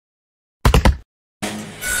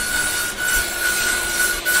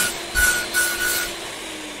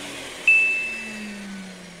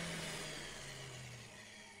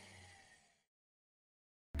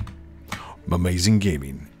Amazing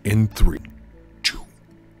gaming in 3, 2,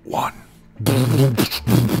 1.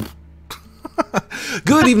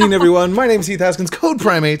 Good evening, everyone. My name is Heath, Haskins, Code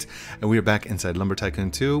Primate, and we are back inside Lumber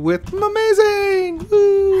Tycoon 2 with Amazing.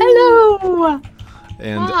 Woo! Hello.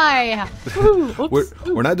 And hi.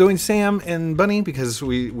 we're not doing Sam and Bunny because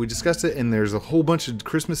we discussed it, and there's a whole bunch of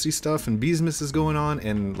Christmassy stuff and Beesmas is going on,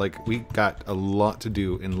 and like we got a lot to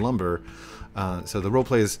do in Lumber, so the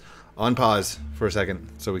roleplay is on pause for a second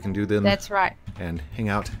so we can do them. That's right. And hang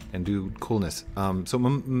out and do coolness. So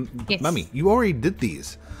Yes. Mummy, you already did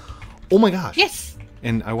these. Oh my gosh. Yes.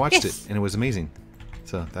 And I watched Yes. it and it was amazing.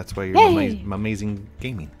 So that's why you're Yay. amazing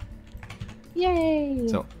gaming. Yay.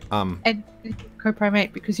 So And Code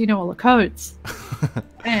Primate because you know all the codes.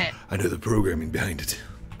 Man. I know the programming behind it.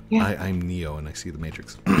 Yeah. I'm Neo and I see the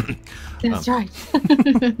Matrix. That's right.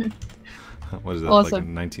 What is that? Awesome. Like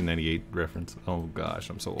a 1998 reference? Oh gosh,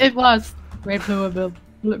 I'm so old. It was red pill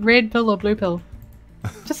or blue pill,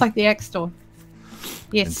 just like the Axe store.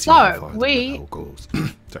 Yes. And see how So far the we bell goes.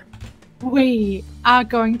 Sorry. we are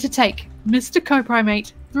going to take Mr. Code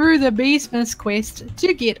Primate through the Beesmas quest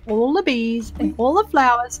to get all the bees and all the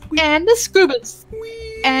flowers and the scoobas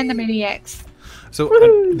and the mini axe. So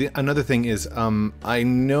another thing is, I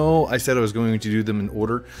know I said I was going to do them in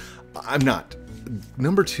order. I'm not.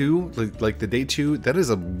 Number 2, like the day 2, that is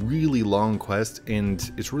a really long quest,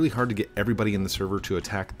 and it's really hard to get everybody in the server to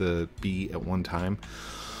attack the bee at one time.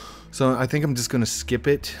 So I think I'm just going to skip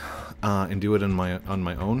it and do it on my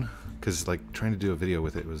own, because like trying to do a video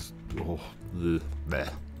with it was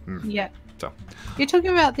bleh. Yeah. So You're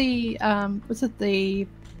talking about the what's it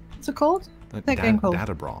called? What's that game called?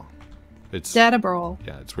 Data Brawl. It's Data Brawl.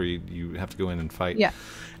 Yeah, it's where you have to go in and fight. Yeah.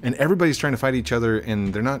 And everybody's trying to fight each other,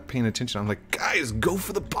 and they're not paying attention. I'm like, guys, go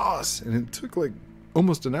for the boss. And it took like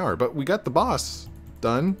almost an hour, but we got the boss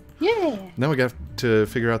done. Yeah. Now we got to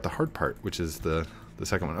figure out the hard part, which is the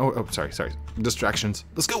second one. Oh, sorry. Distractions.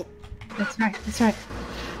 Let's go. That's right. That's right.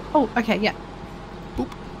 Oh, okay. Yeah. Boop.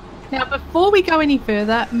 Now, before we go any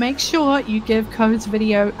further, make sure you give Code's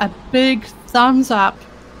video a big thumbs up,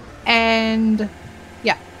 and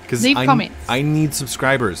yeah, leave comments. I need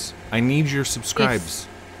subscribers. I need your subscribes. Yes.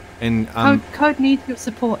 And Code needs your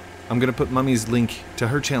support. I'm gonna put Mummy's link to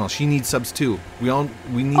her channel. She needs subs too.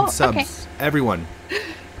 We need subs. Okay. Everyone,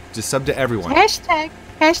 just sub to everyone.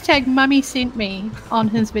 Hashtag Mummy sent me on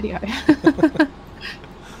his video.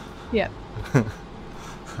 Yeah.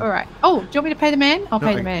 All right. Oh, do you want me to pay the man? I'll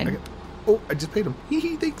pay the man. I just paid him.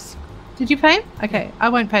 Thanks. Did you pay him? Okay, I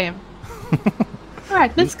won't pay him. All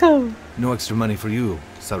right, let's go. No extra money for you,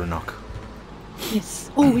 Saranok.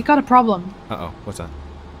 Yes. Oh, we got a problem. Uh-oh, what's that?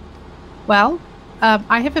 Well,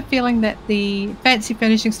 I have a feeling that the fancy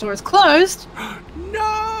finishing store is closed.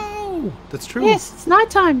 No! That's true. Yes, it's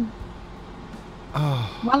nighttime.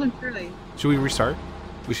 Oh. Well and truly. Should we restart?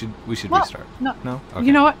 We should Well, restart. No. No? Okay.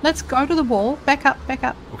 You know what? Let's go to the wall. Back up.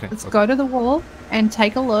 Okay. Let's go to the wall and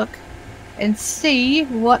take a look and see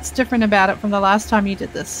what's different about it from the last time you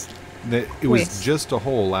did this. It was just a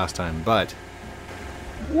hole last time, but...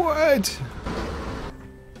 What?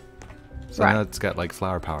 So Right. now it's got like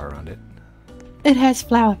flower power around it. It has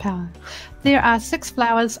flower power. There are 6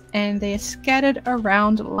 flowers and they're scattered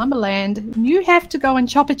around Lumberland. You have to go and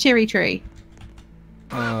chop a cherry tree.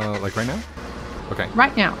 Like right now? Okay.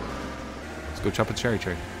 Right now. Let's go chop a cherry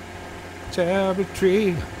tree. Cherry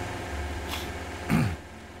tree.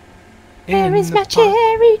 Where is my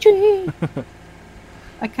cherry tree?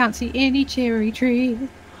 I can't see any cherry tree.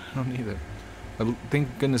 I don't either.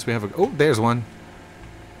 Thank goodness we have a... Oh, there's one.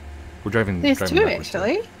 We're driving... There's driving 2 backwards.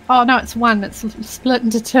 actually. Oh no, it's 1. It's split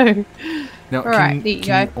into 2. Now, Alright, there you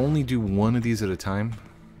can go. you only do one of these at a time?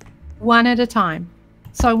 1 at a time.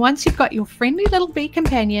 So once you've got your friendly little bee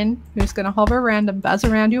companion who's going to hover around and buzz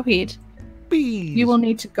around your head, Bees! you will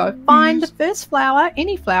need to go find the first flower,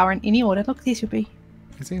 any flower in any order. Look, there's your bee.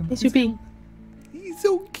 I see him. There's your bee. He's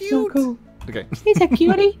so cute. So cool. Okay. He's a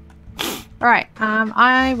cutie. Alright,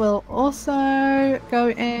 I will also go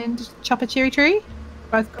and chop a cherry tree.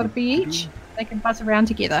 Both got a bee each. They can buzz around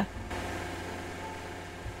together.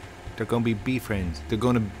 They're gonna be bee friends. They're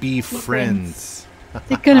gonna be friends.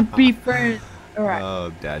 They're gonna be friends. Alright,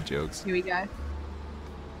 Oh, dad jokes. here we go.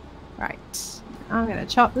 Right, I'm gonna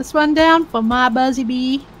chop this one down for my buzzy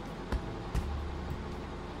bee.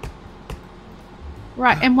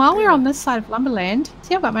 Right, and while we're on this side of Lumberland,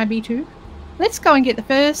 see I've got my bee too. Let's go and get the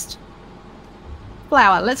first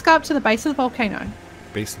flower. Let's go up to the base of the volcano.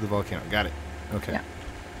 Base of the volcano. Got it. Okay. Yeah.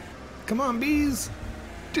 Come on, bees.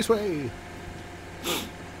 This way.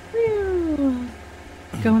 Whew.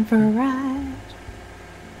 Going for a ride.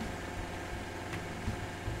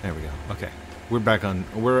 There we go. Okay.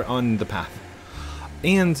 We're on the path.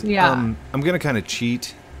 And Yeah. I'm gonna kind of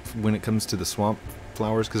cheat when it comes to the swamp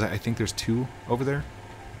flowers because I think there's 2 over there,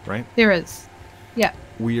 right? There is. Yeah.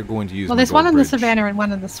 We are going to use. Well, my there's gold one in the bridge. savannah and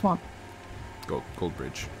one in the swamp. Gold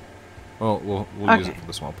bridge. Oh, we'll use Okay. it for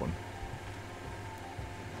the swamp one.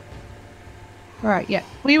 All right. Yeah.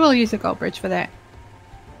 We will use the gold bridge for that.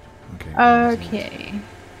 Okay. Okay.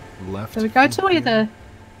 Left. So we go to where the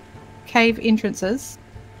cave entrances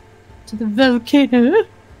to the volcano.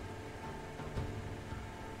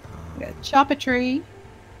 We gotta chop a tree.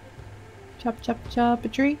 Chop a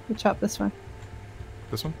tree. We'll chop this one.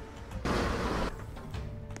 This one.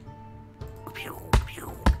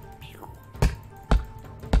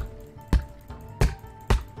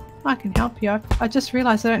 I can help you. I just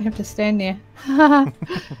realized I don't have to stand there.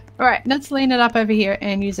 Alright, let's lean it up over here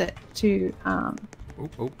and use it to Oh.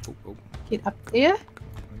 get up there.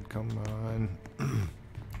 Come on.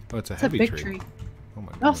 Oh, it's a It's a heavy big tree. tree. Oh my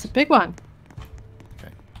Oh, goodness. it's a big one.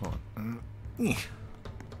 Okay, hold on. There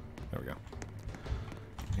we go.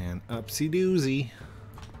 And upsy doozy.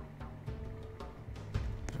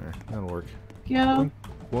 There, that'll work. Yeah.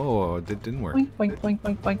 Whoa, that didn't work. Boink, boink, boink,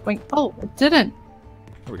 boink, boink, boink. Oh, it didn't.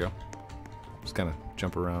 There we go. Just kind of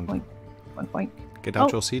jump around. Boink, boink, boink. Get out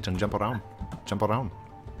Oh. your seat and jump around. Jump around.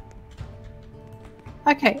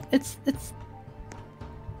 Okay, it's.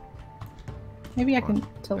 Maybe I can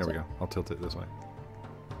tilt There it. we go. I'll tilt it this way.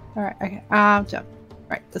 Alright, okay. Jump.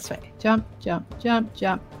 Right, this way. Jump, jump, jump,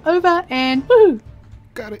 jump. Over and woo!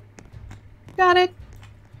 Got it. Got it.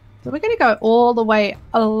 So we're going to go all the way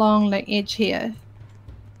along the edge here.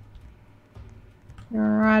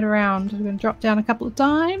 Right around. We're going to drop down a couple of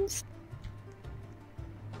times.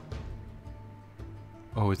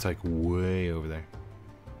 Oh, it's like way over there.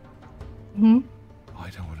 Hmm. Oh, I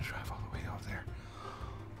don't want to drive all the way over there.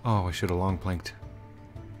 Oh, I should have long planked.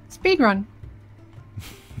 Speed run.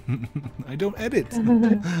 I don't edit. It's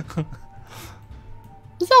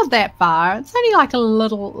not that far. It's only like a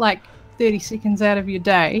little, like 30 seconds out of your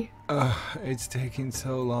day. It's taking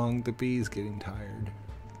so long. The bee's getting tired.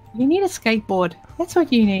 You need a skateboard. That's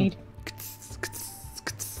what you need.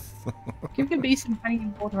 Give the bee some honey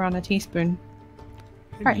and water on a teaspoon.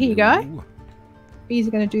 Alright, here you go. Bees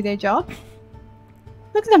are going to do their job.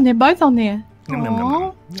 Look at them, they're both on there. Nom, nom, nom, Aw.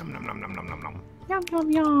 nom. Nom, nom, nom, nom, nom, nom, nom. Yum,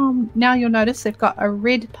 yum, yum. Now you'll notice they've got a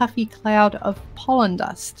red puffy cloud of pollen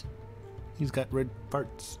dust. He's got red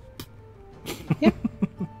farts.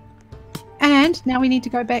 And now we need to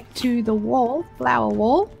go back to the wall, flower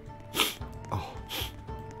wall.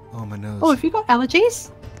 Oh, my nose. Oh, have you got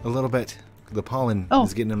allergies? A little bit. The pollen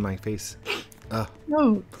is getting in my face.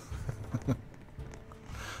 No.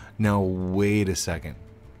 Now, wait a second.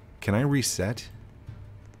 Can I reset?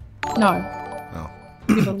 No. Oh.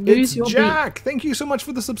 You will lose It's your beak. Jack! Thank you so much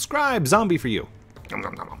for the subscribe. Zombie for you. Nom,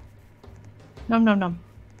 nom, nom, nom. Nom nom nom.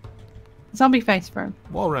 Zombie face for him.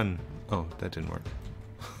 Wall run. Oh, that didn't work.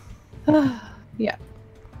 Yeah.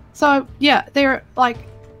 So, yeah, they're like,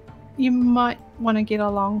 you might want to get a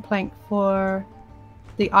long plank for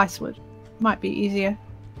the icewood. Might be easier.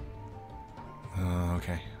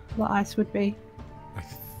 Okay. The ice would be. I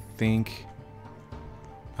think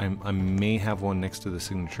I may have one next to the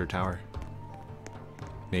signature tower.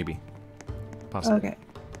 Maybe. Possibly. Okay.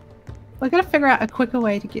 We're going to figure out a quicker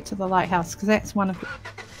way to get to the lighthouse, because that's one of the...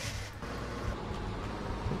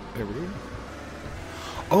 There we go.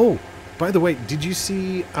 Oh, by the way, did you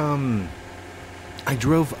see, I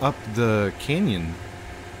drove up the canyon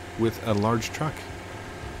with a large truck.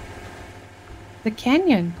 The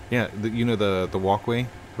canyon. Yeah, you know the walkway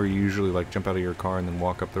where you usually like jump out of your car and then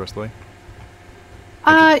walk up the rest of the way?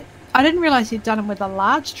 I didn't realize you'd done it with a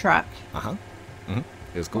large truck. Uh-huh. Mm-hmm.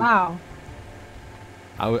 It was cool. Wow.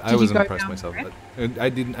 I you was go impressed down myself. the But I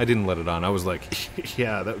didn't let it on. I was like,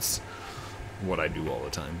 yeah, that's what I do all the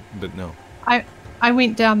time. But no. I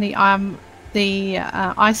went down the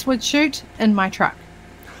icewood chute in my truck.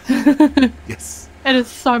 Yes. It is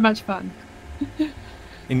so much fun.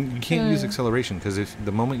 And you can't use acceleration because if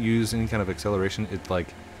the moment you use any kind of acceleration, it like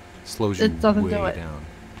slows you It doesn't way do it. down.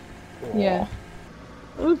 Yeah.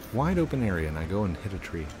 Oof. Wide open area, and I go and hit a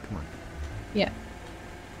tree. Come on. Yeah.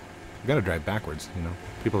 You gotta drive backwards, you know.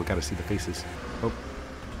 People gotta see the faces. Oh,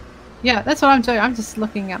 Yeah, that's what I'm doing. I'm just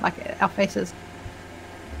looking at like our faces.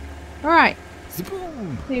 Alright,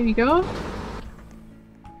 boom! there we go.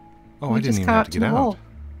 Oh, We I didn't just even cut have out to to get the out. wall.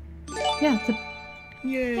 Yeah,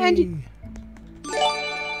 Yay! And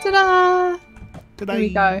ta-da! Ta-da! There we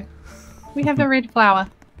go. We have the red flower.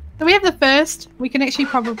 So we have the first. We can actually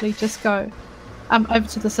probably just go over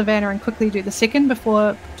to the savannah and quickly do the second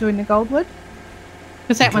before doing the goldwood.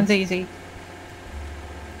 Because that Okay. one's easy.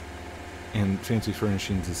 And Fancy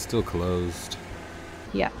Furnishings is still closed.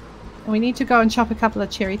 Yeah. And we need to go and chop a couple of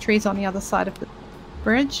cherry trees on the other side of the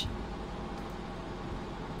bridge.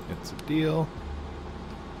 It's a deal.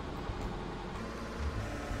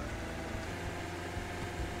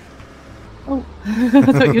 Oh, I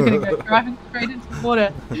thought you were going to go driving straight into the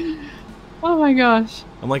water. Oh my gosh.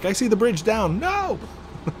 I'm like, I see the bridge down. No!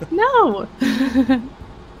 No!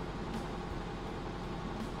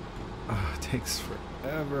 Oh, it takes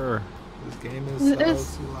forever. This game is so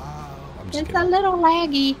slow. I'm just it's kidding. a little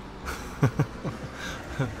laggy.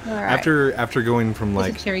 Right. After going from There's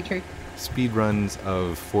like a cherry tree. speed runs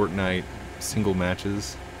of Fortnite single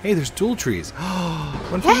matches. Hey, there's dual trees.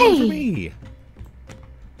 One for you, one for me.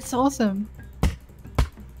 It's awesome.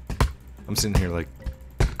 I'm sitting here like,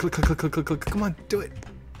 click, click, click, click, click, click. Come on, do it.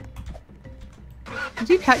 Did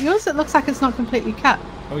you cut yours? It looks like it's not completely cut.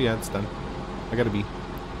 Oh yeah, it's done. I got a B.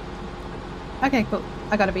 Okay, cool.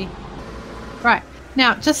 I got a B. Right.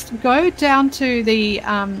 Now, just go down to the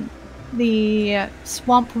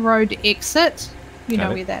Swamp Road exit. You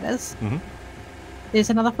know where that is. Mm-hmm. There's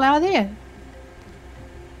another flower there.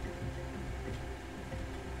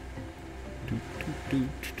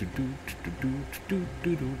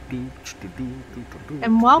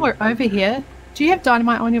 And while we're over here, do you have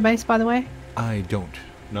dynamite on your base, by the way? I don't.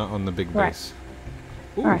 Not on the big Right. base.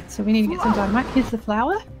 Alright, so we need to get some dynamite. Here's the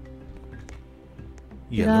flower.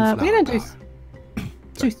 Yeah, We're going to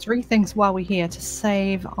do 3 things while we're here to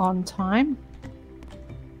save on time.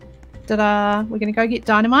 Ta-da! We're going to go get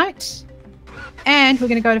dynamite. And we're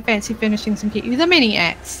going to go to Fancy Furnishings and get you the mini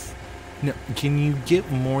axe. No, can you get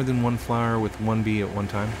more than one flower with one bee at one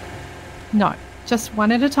time? No, just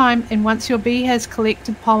one at a time. And once your bee has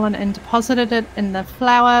collected pollen and deposited it in the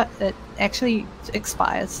flower, it actually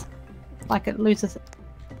expires. Like it loses it.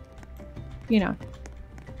 You know,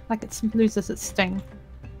 like it loses its sting.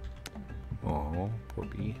 Oh, poor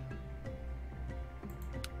bee.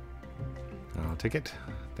 I'll take it.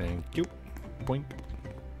 Thank you. Boink.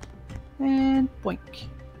 And boink.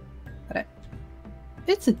 Got it.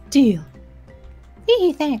 It's a deal.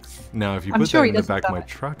 Hee, thanks. Now, if you I'm put sure that he in the doesn't back of know my it.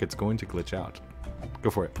 truck, it's going to glitch out. Go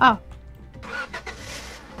for it. Oh.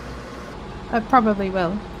 It probably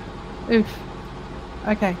will. Oof.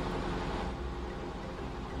 Okay.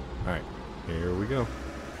 Alright, here we go.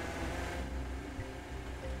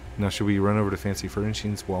 Now, should we run over to Fancy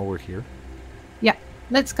Furnishings while we're here? Yeah.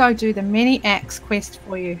 Let's go do the mini axe quest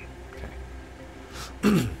for you.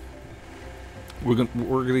 Okay.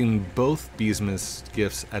 We're getting both Beesmas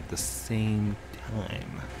gifts at the same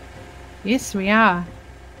time. Yes, we are.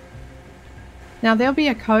 Now, there'll be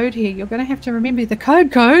a code here. You're going to have to remember the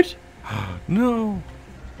code. No!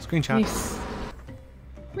 Screenshot. Yes.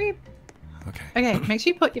 Weep. Okay. Okay, make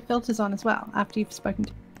sure you put your filters on as well after you've spoken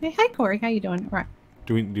to... Hey, Corey, how you doing? Right.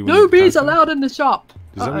 Do we No need bees time? allowed in the shop.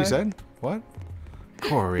 Is that what you said? What?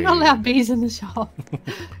 Corey. Not allowed bees in the shop.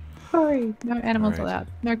 Sorry, no animals Alright. allowed.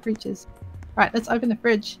 No creatures. Right, let's open the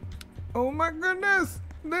fridge. Oh my goodness!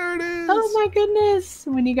 There it is! Oh my goodness!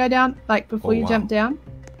 When you go down, like before you jump down,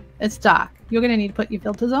 it's dark. You're going to need to put your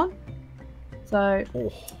filters on. So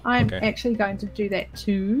I'm actually going to do that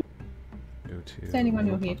too. Go to Standing on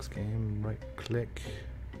your head. Roblox game, right click,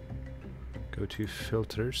 go to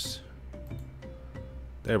filters.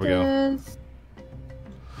 There we go.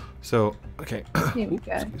 So, okay. Here we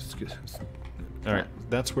go. Excuse. Alright,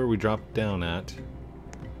 that's where we dropped down at.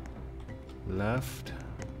 Left.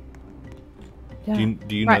 Yeah.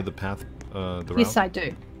 Do you know the path, the route? Yes, I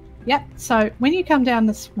do. Yep. So when you come down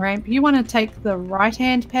this ramp, you want to take the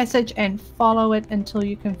right-hand passage and follow it until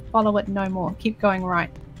you can follow it no more. Keep going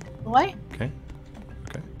right. Away. Okay.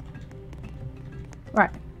 Okay.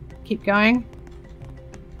 Right. Keep going.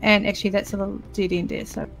 And actually, that's a little dead end there.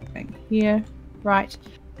 So going here, right.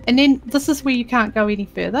 And then this is where you can't go any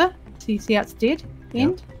further. So you see how it's dead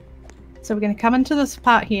end? Yep. So we're going to come into this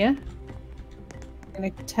part here. We're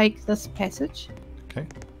going to take this passage. Okay.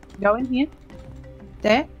 Go in here.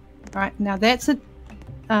 There. Right. Now that's a...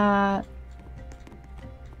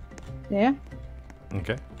 there.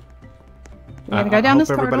 Okay. We're going to go down this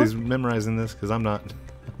corridor. Everybody's memorizing this because I'm not.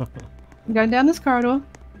 I'm going down this corridor.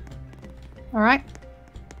 Alright.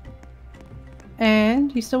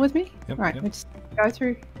 And you still with me? Yep, Alright, yep. we just go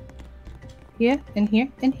through here, and here,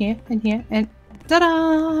 and here, and here, and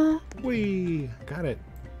ta-da! Whee! Got it.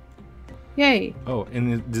 Yay. Oh,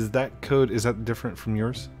 and does that code, is that different from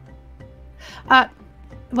yours?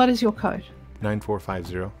 What is your code?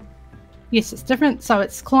 9450. Yes, it's different. So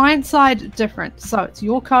it's client side different. So it's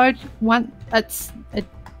your code. It's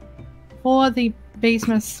for the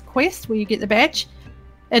Beesmas quest where you get the badge.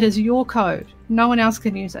 It is your code. No one else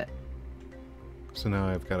can use it. So now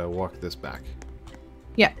I've got to walk this back.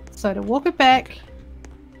 Yeah, so to walk it back,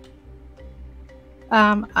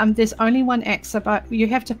 there's only one axe, but you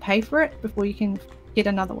have to pay for it before you can get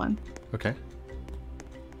another one. Okay.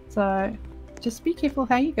 So just be careful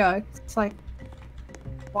how you go. It's like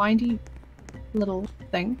windy little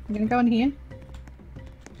thing. I'm gonna go in here.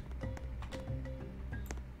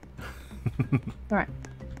 All right.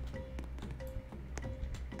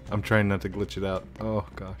 I'm trying not to glitch it out. Oh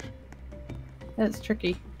gosh. It's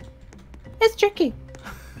tricky. It's tricky.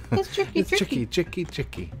 It's tricky. It's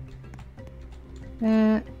tricky.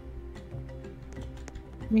 Let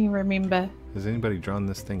me remember. Has anybody drawn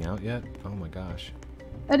this thing out yet? Oh my gosh.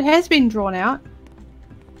 It has been drawn out.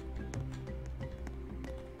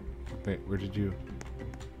 Wait, where did you...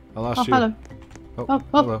 I lost Oh, you. hello.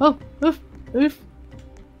 Hello. Oof.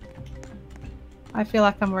 I feel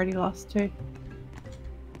like I'm already lost too.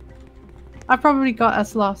 I probably got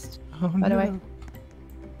us lost, by the way.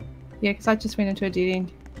 Yeah, because I just went into a dead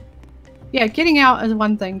end. Yeah, getting out is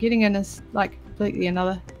one thing. Getting in is like completely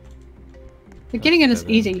another. But getting in is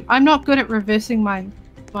easy. I'm not good at reversing my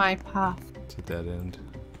path. It's a dead end.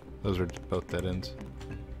 Those are both dead ends.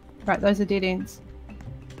 Right, those are dead ends.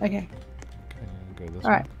 Okay. Okay, go this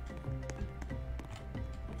All right. way.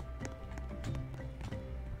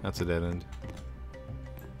 That's a dead end.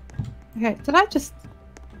 Okay, did I just...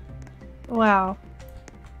 Wow.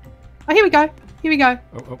 Oh, here we go. Here we go.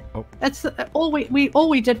 Oh. That's all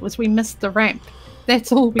we did was we missed the ramp.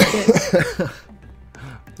 That's all we did.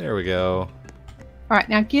 There we go. All right,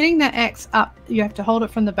 now getting that axe up, you have to hold it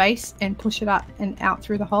from the base and push it up and out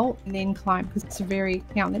through the hole and then climb because it's a very...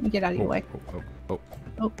 Now, let me get out of your way.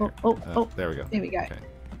 There we go. There we go. Okay.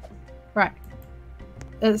 Right.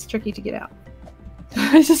 It's tricky to get out.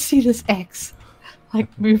 I just see this axe like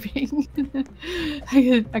moving.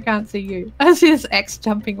 I can't see you. I see this axe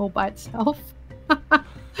jumping all by itself.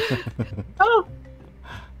 Oh!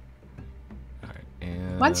 Alright,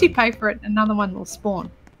 and... Once you pay for it, another one will spawn.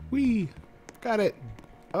 Whee! Got it!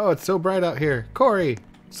 Oh, it's so bright out here. Corey!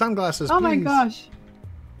 Sunglasses, Oh please! my gosh.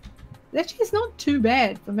 Actually, it's not too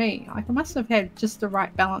bad for me. Like, I must have had just the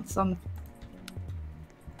right balance on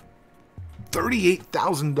the...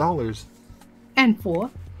 $38,000! And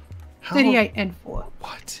 4. How? 38 and 4.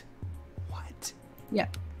 What?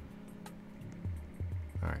 Yep.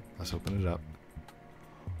 Alright, let's open it up.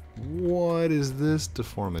 What is this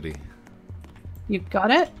deformity? You've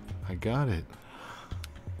got it? I got it.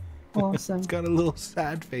 Awesome. It's got a little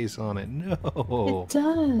sad face on it. No. It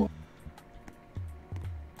does.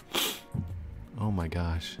 Oh my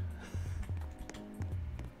gosh.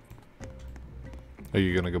 Are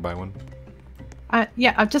you gonna go buy one?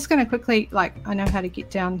 Yeah, I'm just going to quickly, like, I know how to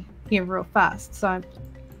get down here real fast, so I'm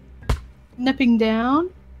nipping down.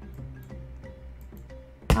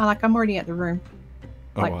 I'm already at the room.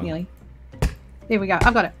 Like, wow. nearly. There we go.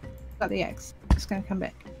 I've got it. Got the axe. Just going to come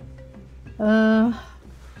back.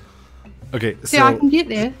 Okay, See, so I can get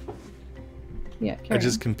there. Yeah, I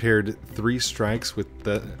just compared 3 strikes with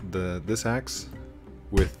this axe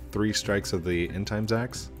with 3 strikes of the end times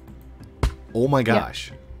axe. Oh my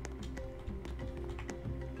gosh.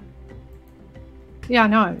 Yeah, I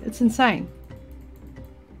know. It's insane.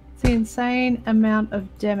 It's the insane amount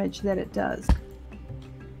of damage that it does.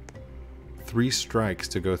 3 strikes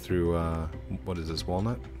to go through, what is this,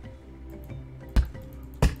 walnut?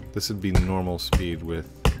 This would be normal speed with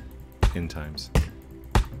end times.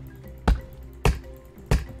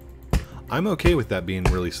 I'm okay with that being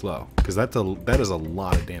really slow, because that is a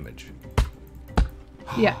lot of damage.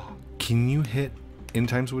 Yeah. Can you hit end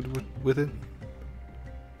times with it?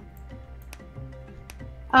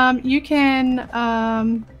 You can,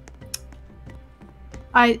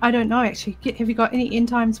 I don't know actually. Have you got any end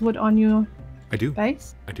times wood on your I do.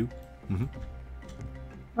 base? I do. Mm-hmm.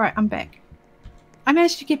 Right, I'm back. I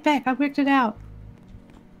managed to get back. I worked it out.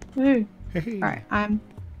 Woo. Hey. Alright,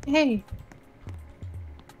 hey.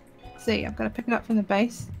 See, I've got to pick it up from the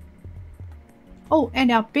base. Oh, and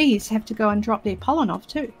our bees have to go and drop their pollen off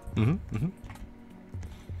too. Mm-hmm. Mm-hmm.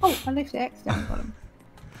 Oh, I left the axe down the bottom.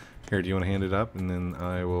 Here, do you want to hand it up and then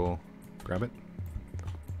I will grab it?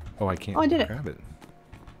 Oh, I can't Oh, I did it. grab it.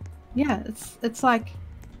 Yeah, it's like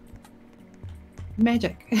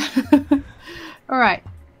magic. Alright.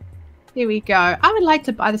 Here we go. I would like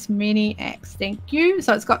to buy this mini axe. Thank you.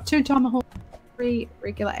 So it's got 2 tomahawk, 3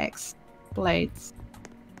 regular axe blades.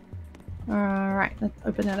 Alright, let's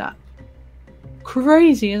open it up.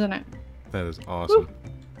 Crazy, isn't it? That is awesome. Woo.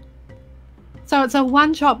 So it's a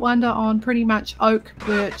one-shot wonder on pretty much oak,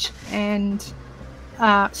 birch, and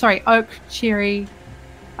oak, cherry,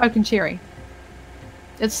 oak and cherry.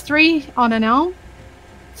 It's 3 on an elm,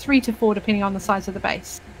 3 to 4 depending on the size of the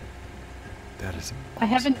base. That is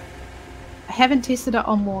awesome. I haven't tested it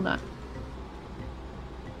on walnut.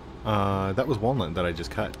 That was walnut that I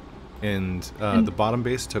just cut. And the bottom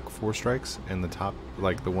base took 4 strikes, and the top,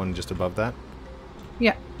 like the one just above that.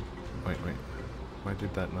 Yeah. Wait. Why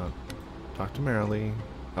did that not? Talk to Marilee.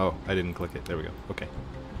 Oh, I didn't click it. There we go. Okay.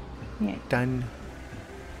 Yeah. Done.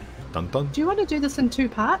 Dun dun. Do you want to do this in 2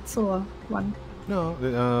 parts or 1?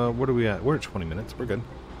 No, what are we at? We're at 20 minutes. We're good.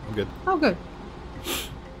 I'm good. Oh, good.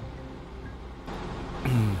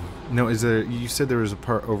 No, is there... You said there was a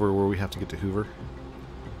part over where we have to get to Hoover?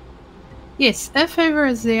 Yes, if Hoover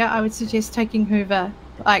is there, I would suggest taking Hoover.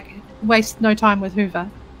 Like, waste no time with Hoover.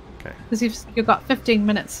 Okay. Because you've got 15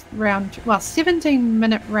 minutes round... Well,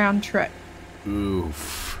 17-minute round trip.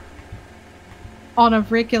 Oof. On a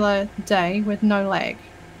regular day with no lag.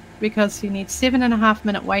 Because you need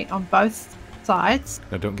 7.5-minute wait on both sides.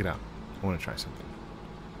 No, don't get out. I want to try something.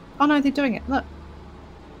 Oh no, they're doing it. Look.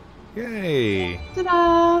 Yay!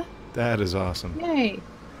 Ta-da! That is awesome. Yay.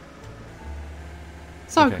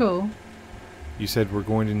 So Okay. cool. You said we're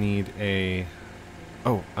going to need a...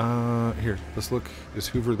 Oh, here. Let's look. Is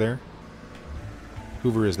Hoover there?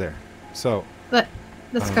 Hoover is there. So...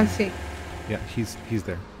 Let's go see. Yeah, he's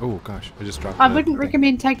there. Oh gosh, I just dropped. I the wouldn't thing.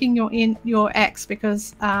 recommend taking your axe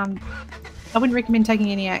because I wouldn't recommend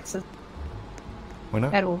taking any axes Why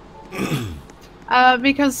not? at all.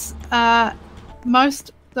 Because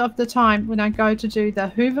most of the time when I go to do the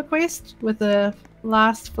Hoover quest with the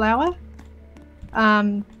last flower,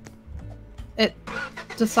 it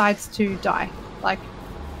decides to die. Like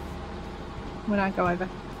when I go over.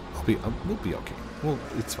 We'll be okay. Well,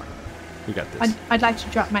 it's fine. We got this. I'd like to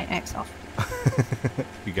drop my axe off.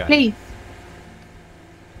 You got it. Please.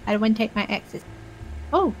 I don't want to take my axes.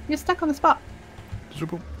 Oh, you're stuck on the spot.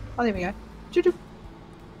 Oh, there we go. Choo-choo.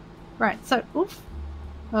 Right, so, oof.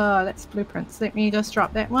 Oh, that's blueprints. Let me just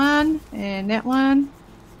drop that one and that one.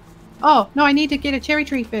 Oh, no, I need to get a cherry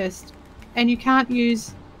tree first. And you can't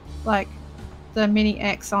use, like, the mini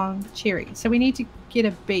axe on cherry. So we need to get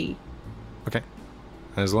a bee. Okay.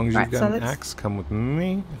 As long as Right, you've got so an let's- axe, come with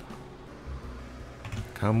me.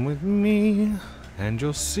 Come with me, and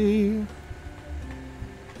you'll see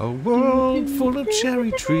a world full of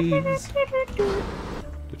cherry trees. 1,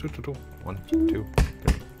 2, 3,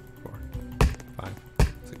 4, 5,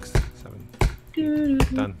 6, 7,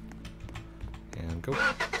 8. Done. And go.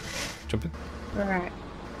 Jump in. Alright.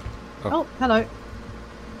 Oh. Oh, hello.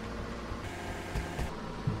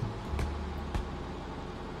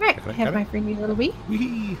 Right, Got it, have got my it. friendly little bee.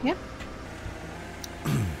 Whee! Yep.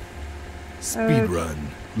 Speed run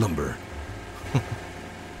lumber.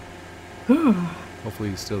 Hopefully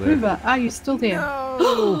he's still there. Hoover, are you still there?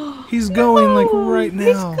 No! He's going like right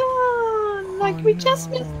He's now. gone! Like Oh, we just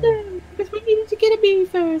no. missed him because we needed to get a bee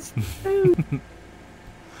first.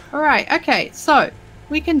 Alright, okay, so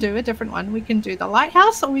we can do a different one. We can do the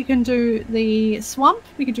lighthouse or we can do the swamp.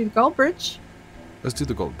 We can do the gold bridge. Let's do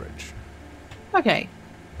the gold bridge. Okay.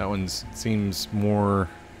 That one seems more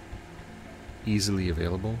easily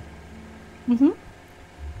available. Mm-hmm.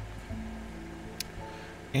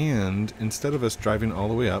 And instead of us driving all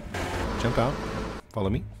the way up, jump out, follow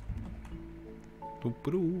me.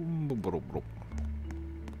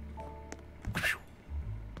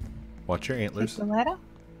 Watch your antlers. The ladder?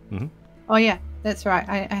 Mm-hmm. Oh yeah, that's right.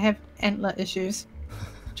 I have antler issues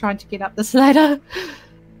trying to get up this ladder.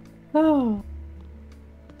 Oh.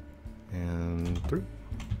 And through.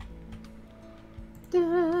 Da.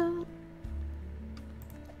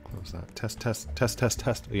 Close that.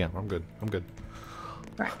 Test. Yeah, I'm good.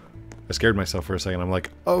 Right. I scared myself for a second. I'm like,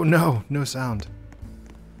 oh no, no sound.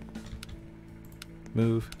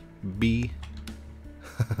 Move. B.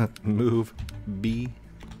 Move. B.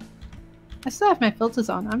 I still have my filters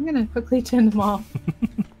on. I'm gonna quickly turn them off.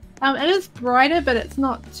 It is brighter, but it's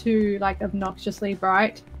not too like obnoxiously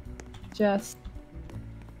bright. Just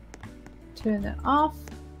turn it off.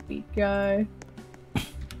 We go.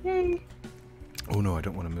 Yay. Oh no, I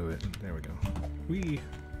don't want to move it. There we go. Whee.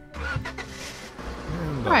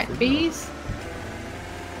 And off Alright, we go. bees.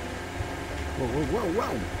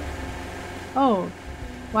 Whoa. Oh,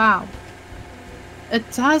 wow. It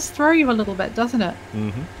does throw you a little bit, doesn't it?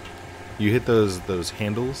 Mm-hmm. You hit those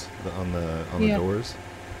handles on the Yeah. doors,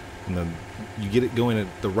 and then you get it going at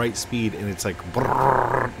the right speed, and it's like.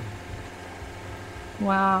 Brrr.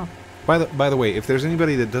 Wow. By the way, if there's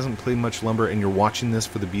anybody that doesn't play much lumber and you're watching this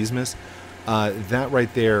for the Beesmas, that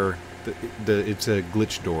right there, it's a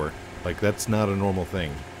glitch door. Like that's not a normal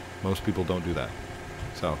thing. Most people don't do that.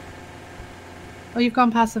 So. Oh, you've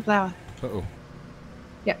gone past the flower. Uh-oh.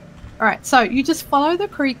 Yep. Alright, so you just follow the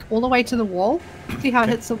creek all the way to the wall. See how it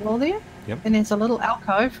Okay. hits the wall there? Yep. And there's a little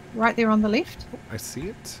alcove right there on the left. I see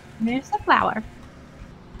it. And there's the flower.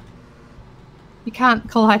 You can't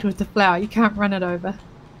collide with the flower. You can't run it over.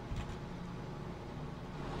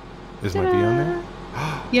 Is my bee on there?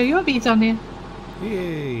 Yeah, your bee's on there.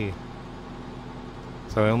 Yay!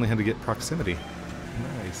 So I only had to get proximity.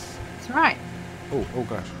 Nice. That's right. Oh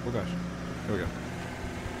gosh. Oh gosh. Here we go.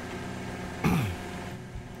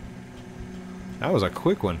 That was a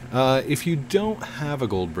quick one. If you don't have a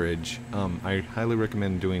gold bridge, I highly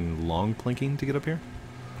recommend doing long plinking to get up here.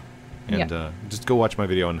 And just go watch my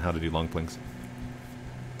video on how to do long plinks.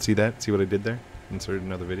 See that? See what I did there? Inserted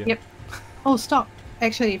another video. Yep. Oh, stop.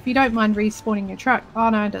 Actually, if you don't mind respawning your truck. Oh,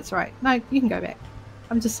 no, that's right. No, you can go back.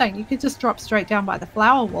 I'm just saying, you could just drop straight down by the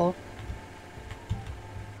flower wall.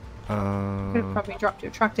 Could have probably dropped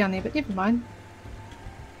your truck down there, but never mind.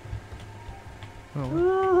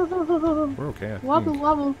 Oh, we're okay. I Wobble, think.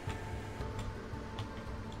 wobble.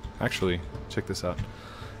 Actually, check this out.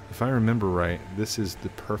 If I remember right, this is the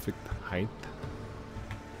perfect height.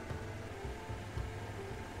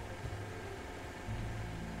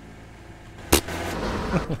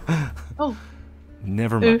 Oh.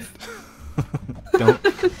 Never mind. Oof.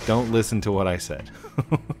 don't listen to what I said.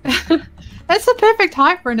 That's the perfect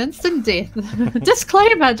height for an instant death.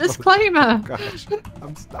 Disclaimer, disclaimer. Gosh,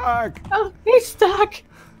 I'm stuck. Oh, he's stuck.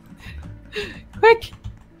 Quick.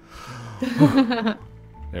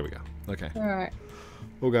 There we go. Okay. Alright.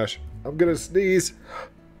 Oh gosh, I'm gonna sneeze.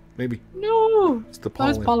 Maybe. No. It's the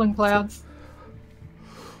pollen. Those pollen clouds.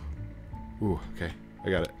 Ooh, okay. I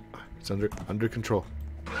got it. It's under control.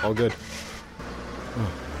 All good.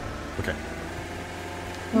 Oh, okay.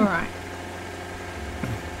 Alright.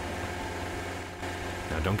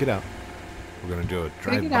 Now don't get out. We're gonna do a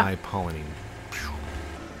drive-by pollinating.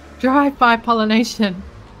 Drive-by pollination.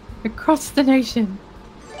 Across the nation.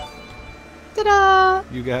 Ta-da!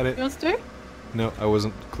 You got it. Yours too? No, I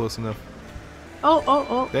wasn't close enough. Oh, oh,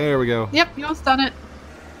 oh. There we go. Yep, yours done it.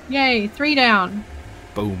 Yay, 3 down.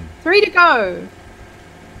 Boom. 3 to go.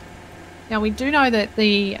 Now we do know that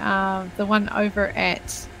the one over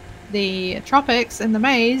at the tropics in the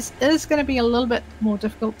maze is going to be a little bit more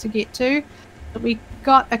difficult to get to, but we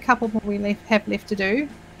got a couple more we have left to do.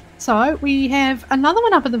 So we have another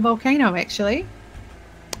one up at the volcano actually.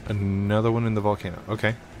 Another one in the volcano.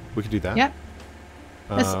 Okay, we could do that. Yep.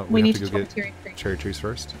 We need have to go get get cherry trees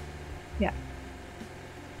first. Yeah.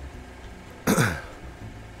 Look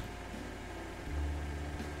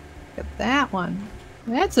at that one.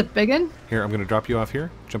 That's a big one. Here, I'm gonna drop you off here.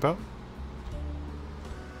 Jump out,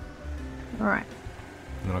 Alright.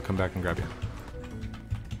 and then I'll come back and grab you.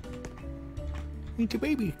 Eat your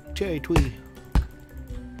baby, cherry tree.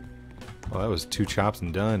 Well, that was 2 chops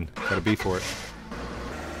and done. Got a bee for it.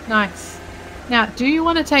 Nice. Now, do you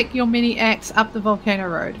want to take your mini axe up the volcano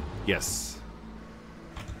road? Yes.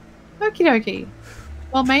 Okie dokie.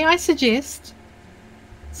 Well, may I suggest,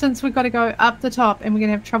 since we've got to go up the top and we're going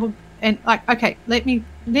to have trouble, and like, okay, let me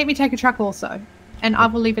take a truck also, and I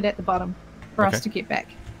will leave it at the bottom for us Okay. to get back.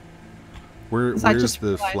 Where's just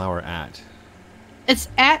the realized- flower at? It's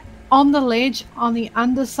on the ledge on the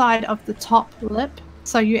underside of the top lip,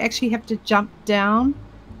 so you actually have to jump down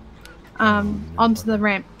onto the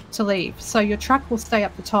ramp to leave. So your truck will stay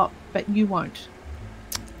up the top, but you won't.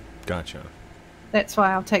 Gotcha. That's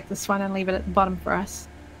why I'll take this one and leave it at the bottom for us.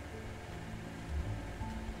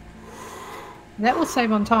 That will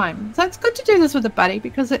save on time. So it's good to do this with a buddy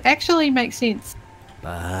because it actually makes sense.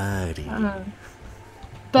 Buddy.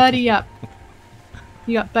 Buddy up.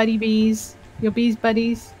 You got buddy bees. Your bees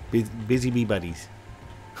buddies. Busy bee buddies.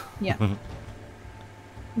 Yeah.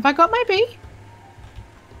 Have I got my bee?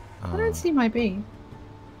 I don't see my bee.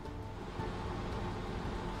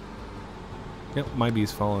 Yep, my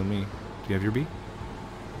bee's following me. Do you have your bee?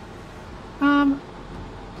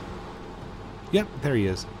 Yep, there he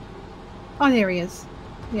is. Oh, there he is.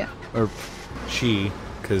 Yeah. Or she,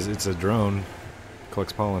 because it's a drone.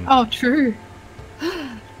 Collects pollen. Oh, true.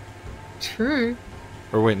 True.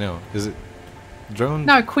 Or wait, no. Is it drone?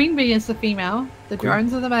 No, queen bee is the female. The Queen-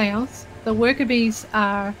 drones are the males. The worker bees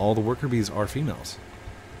are All the worker bees are females.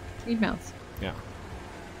 females. Yeah.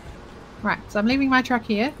 Right, so I'm leaving my truck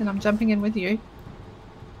here and I'm jumping in with you.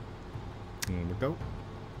 There we go.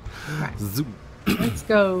 Right. Zoom. Let's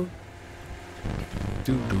go.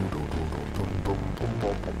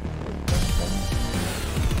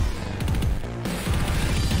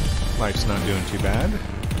 Life's not doing too bad.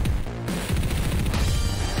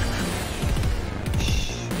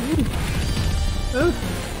 Ooh.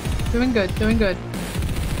 Doing good, doing good.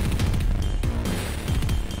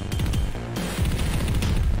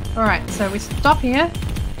 Alright, so we stop here.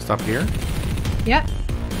 Stop here. Yep.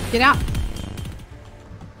 Get out.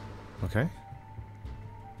 Okay.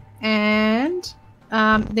 And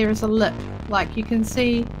there is a lip. Like you can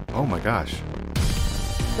see Oh my gosh.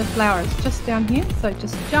 the flowers just down here. So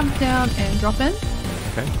just jump down and drop in.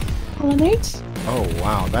 Okay. Pollinate. Oh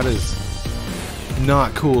wow, that is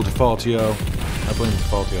not cool, Defaultio. I blame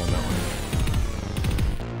Defaultio on that one.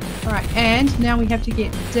 Alright, and now we have to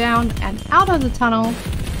get down and out of the tunnel.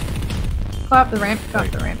 Go up the ramp, go up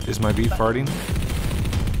the ramp. Is my bee farting?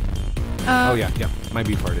 Oh yeah, my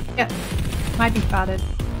bee farted. Yeah, my bee farted.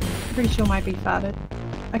 I'm pretty sure my bee farted.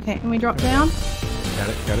 Okay, and we drop down. Got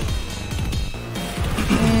it, got it.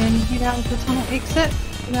 And head out of the tunnel exit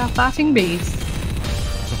with our farting bees.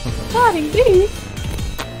 Farting bees?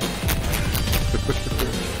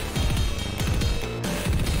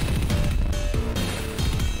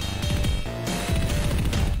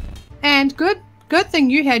 And good thing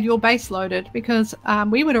you had your base loaded, because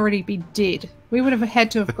we would already be dead. We would have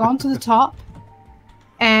had to have gone to the top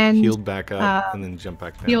and healed back up and then jump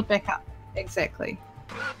back down. Healed back up, exactly.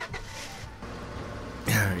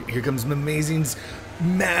 Alright, here comes Amazing's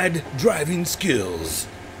mad driving skills.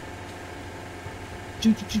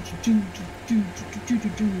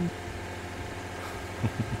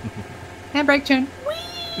 Handbrake turn.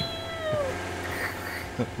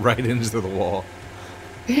 Right into the wall.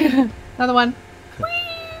 Another one.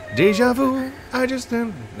 Deja vu. I just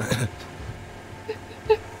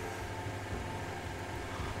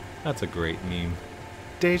That's a great meme.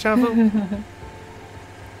 Deja vu.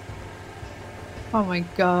 Oh my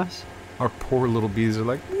gosh. Our poor little bees are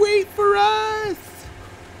like, wait for us.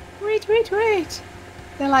 Wait.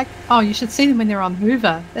 They're like, oh, you should see them when they're on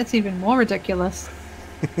Hoover. That's even more ridiculous.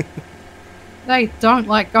 They don't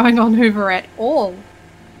like going on Hoover at all.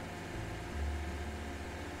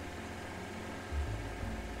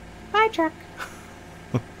 Bye, truck.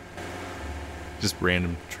 Just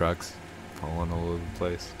random trucks falling all over the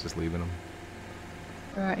place, just leaving them.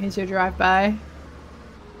 Alright, here's your drive-by.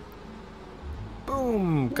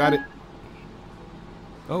 Boom! Got it.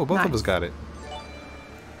 Oh, both of us got it.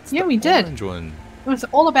 Yeah, we did. Orange one. It was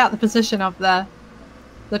all about the position of the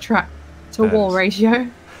truck to wall ratio.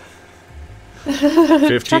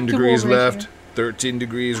 15 degrees left, 13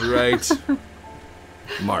 degrees right.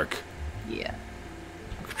 Mark. Yeah.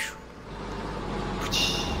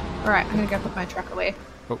 Alright, I'm gonna go put my truck away.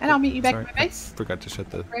 Oh, and I'll meet you back sorry. at my base. Forgot to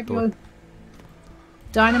shut the Grab door. your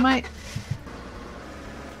dynamite.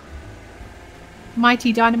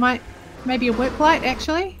 Mighty dynamite. Maybe a work light,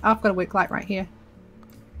 actually. Oh, I've got a work light right here.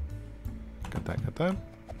 Got that.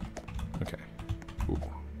 Okay.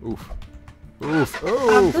 Oof.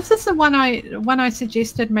 Oh! This is the one I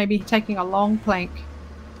suggested maybe taking a long plank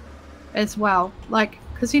as well. Like,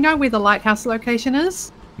 because you know where the lighthouse location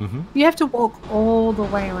is? Mm-hmm. You have to walk all the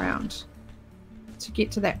way around to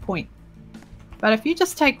get to that point. But if you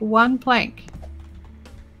just take one plank,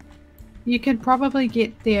 you can probably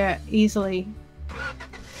get there easily,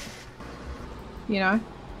 you know,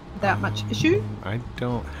 without much issue. I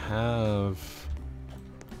don't have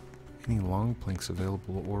any long planks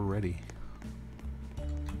available or ready.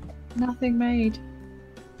 Nothing made.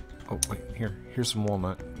 Oh, wait, here's some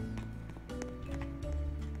walnut.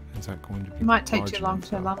 Is that going to be It might take large too long enough?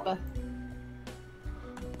 to lumber.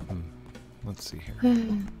 Let's see here.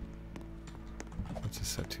 What's this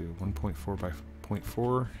set to? 1.4 by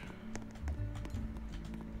 0.4.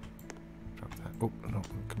 Drop that. Oh, no,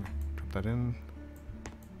 come here. Drop that in.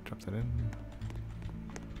 Drop that in.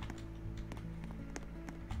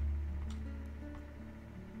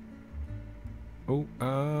 Oh,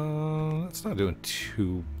 that's not doing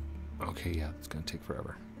too... Okay, yeah, it's going to take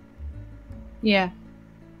forever. Yeah.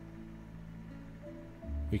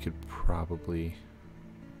 We could probably...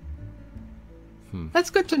 That's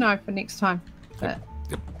good to know for next time. But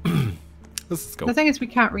Yep. Let's go. the thing is we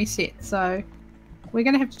can't reset, so we're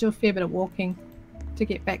going to have to do a fair bit of walking to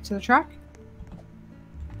get back to the truck.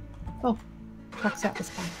 Oh, truck's out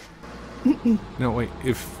this time. No, wait.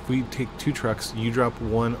 If we take two trucks, you drop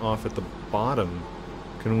one off at the bottom.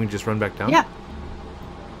 Couldn't we just run back down? Yeah.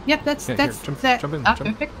 Yep, that's Yeah, that's here, that jump in, a jump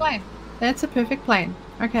in. perfect plan. That's a perfect plan.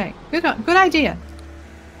 Okay, good idea.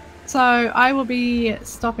 So I will be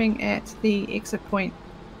stopping at the exit point.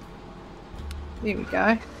 There we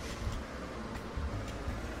go.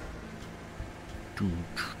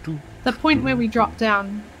 The point where we drop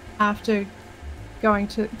down after going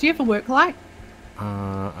to. Do you have a work light?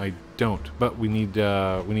 I don't, but we need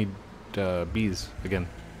bees again.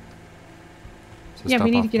 So Yeah, we stop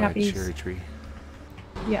need off to get by our bees. Cherry tree.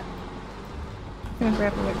 Yeah. I'm gonna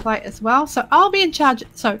grab a work light as well. So I'll be in charge.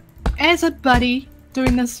 So as a buddy,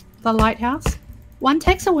 doing the lighthouse. One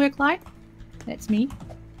takes a work light, that's me.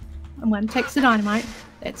 And one takes the dynamite,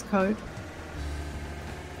 that's code.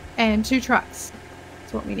 And 2 trucks,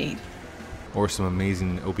 that's what we need. Or some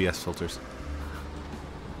amazing OBS filters.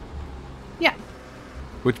 Yeah.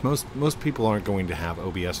 Which most people aren't going to have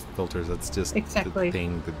OBS filters. That's just exactly the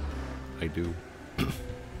thing that I do.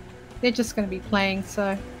 They're just going to be playing,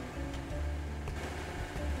 so...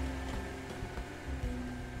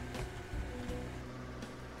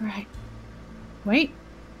 Alright. Wait.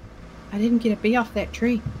 I didn't get a bee off that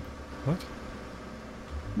tree. What?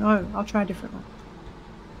 No, I'll try a different one.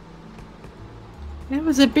 That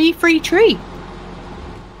was a bee-free tree.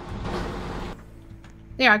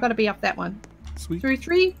 There, I got a bee off that one. Sweet. Through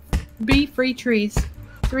 3 bee-free trees,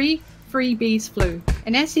 3 free bees flew.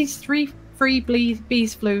 And as these 3 free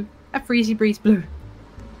bees flew, a freezy breeze blew.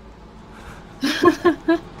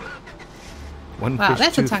 One wow, fish,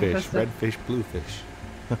 that's 2 a tongue fish, twister. red fish, blue fish.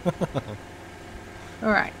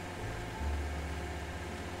 Alright.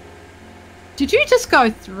 Did you just go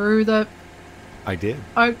through the I did.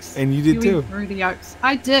 oaks? And you did too. Went through the oaks.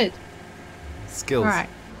 I did. Skills. Alright.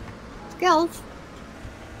 Skills.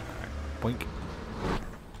 Boink.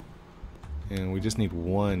 And we just need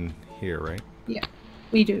 1 here, right? Yeah,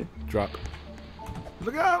 we do. Drop.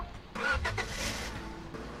 Look out!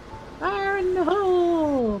 Fire in the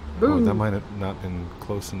hole! Oh, Boom! that might have not been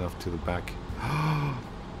close enough to the back.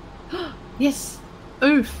 Yes!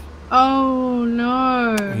 Oof! Oh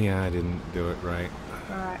no! Yeah, I didn't do it right.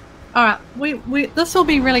 Alright. Alright, this will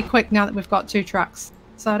be really quick now that we've got 2 trucks.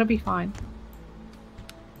 So it'll be fine.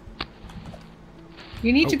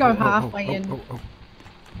 You need to go halfway in.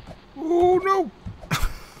 Oh no!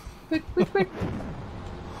 Quick, quick, quick!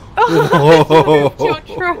 Oh, it moved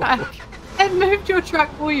your truck! It moved your truck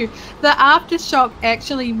for you. The aftershock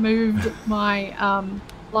actually moved my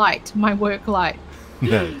light, my work light.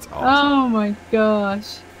 That's awesome. Oh my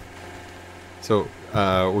gosh. So,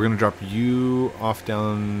 we're gonna drop you off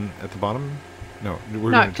down at the bottom? No, we're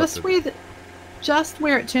gonna drop just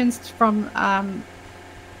where it turns from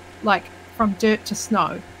like from dirt to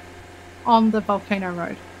snow on the volcano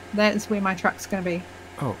road. That is where my truck's gonna be.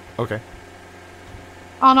 Oh, okay.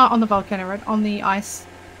 Oh, not on the volcano road, on the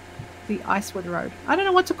Icewood road. I don't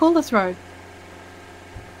know what to call this road.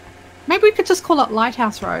 Maybe we could just call it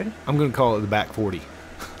Lighthouse Road. I'm gonna call it the back 40.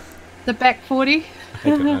 The back 40? I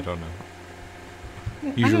don't know.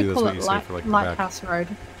 Yeah, Usually that's what you say for like the Lighthouse Road.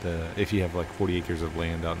 If you have like 40 acres of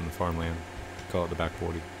land out in the farmland, call it the back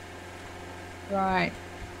 40. Right.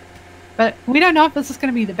 But we don't know if this is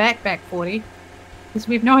going to be the back 40. Because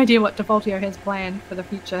we have no idea what Defaultio has planned for the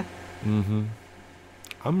future. Mm-hmm.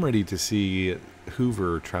 I'm ready to see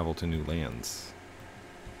Hoover travel to new lands.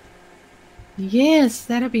 Yes,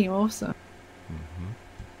 that'd be awesome.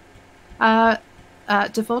 Mm-hmm.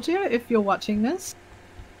 Defaultio, if you're watching this,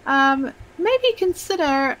 maybe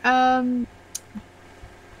consider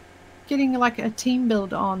getting like a team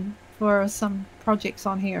build on for some projects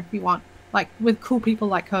on here if you want, like with cool people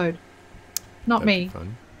like Code. Not That'd be me,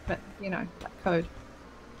 fun. but you know, like Code.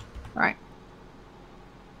 Right.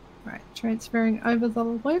 Right, transferring over the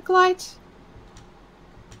work light.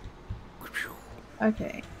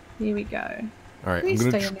 Okay, here we go. All right, Please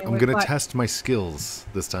stay in there, I'm work gonna light. test my skills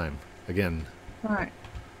this time again. All right.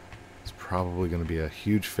 It's probably gonna be a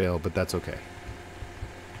huge fail, but that's okay.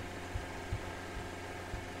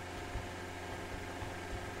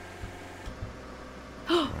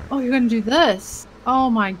 Oh, you're gonna do this? Oh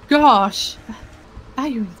my gosh! Are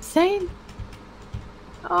you insane?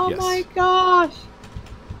 Oh Yes. my gosh!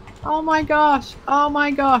 Oh my gosh! Oh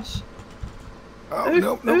my gosh! Oh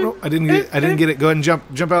Oof, no! I didn't get it. I didn't get it. Go ahead and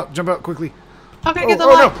jump out quickly. I'm gonna Oh, get the oh,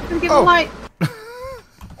 light. no. I'm gonna get Oh. the light.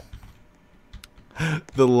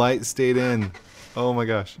 The light stayed in. Oh my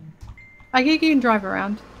gosh. I think you can drive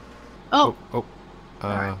around. Oh,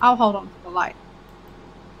 alright. I'll hold on to the light.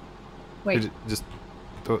 Wait. Just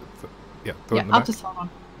throw it Yeah, in the I'll back. just hold on.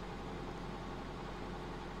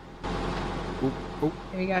 Oh.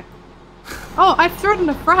 Here we go. Oh, I threw it in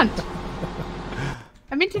the front.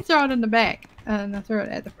 I meant to throw it in the back, and I threw it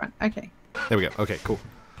at the front. Okay. There we go. Okay, cool.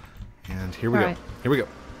 And here we Alright. go. Here we go.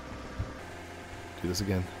 Do this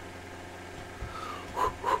again.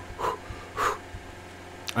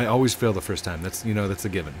 I always fail the first time. That's a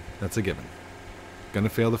given. That's a given. Gonna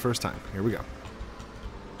fail the first time. Here we go.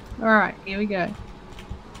 Alright, here we go.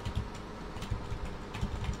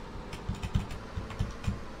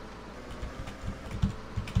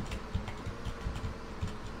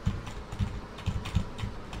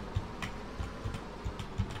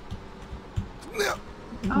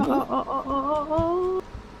 Oh.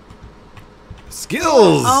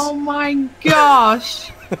 Skills! Oh my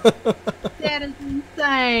gosh! That is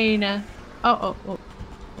insane. Oh.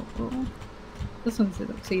 This one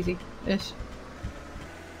looks easy-ish.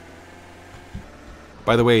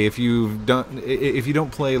 By the way, if you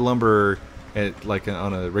don't play Lumber at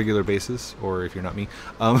on a regular basis, or if you're not me,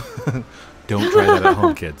 don't try that at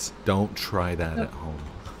home, kids. Don't try that at home.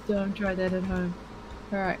 Don't try that at home.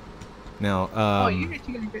 All right. Now, oh, you're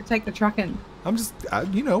actually gonna go take the truck in. I'm just,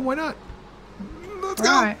 you know, why not? Let's go.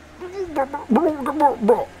 Right.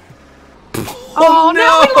 Oh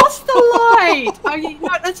no, we lost the light. Oh, no,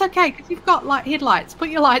 that's okay because you've got headlights. Put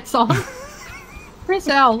your lights on. Press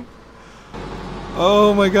L.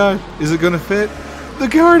 Oh my god, is it gonna fit? The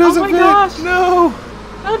car doesn't fit. Gosh. No.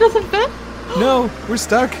 No, it doesn't fit. No, we're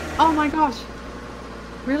stuck. Oh my gosh.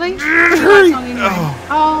 Really? Anyway.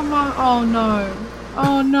 Oh my. Oh no.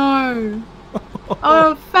 Oh no.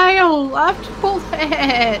 Oh, fail. I have to pull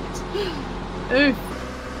that. Oof.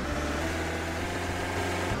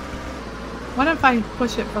 Why don't I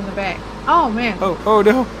push it from the back? Oh man. Oh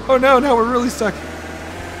no. Oh no, now we're really stuck.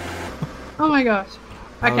 Oh my gosh.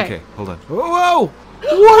 Okay. Okay, hold on. Whoa!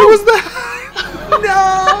 What was that?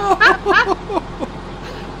 No!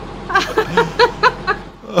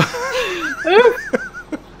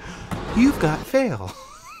 You've got fail.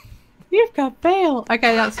 You've got fail.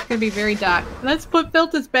 Okay, that's going to be very dark. Let's put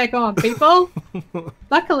filters back on, people.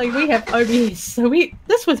 Luckily, we have OBS, so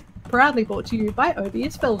this was proudly brought to you by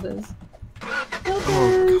OBS filters.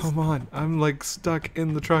 Oh, come on. I'm like stuck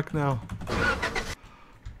in the truck now.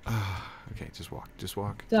 Okay, just walk.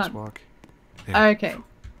 Done. Just walk. Okay.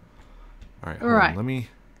 All right. Let me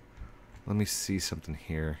see something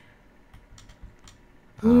here.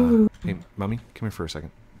 Hey, Mummy, come here for a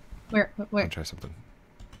second. Where? I'll try something.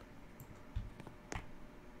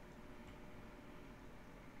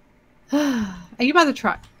 Are you by the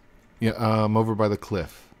truck? Yeah, I'm over by the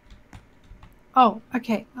cliff. Oh,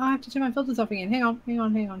 okay. I have to turn my filters off again. Hang on.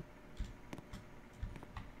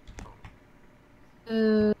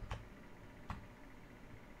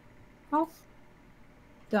 Off.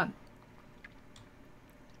 Done.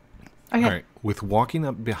 Okay. All right. With walking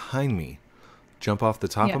up behind me, jump off the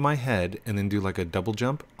top of my head and then do like a double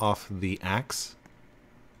jump off the axe.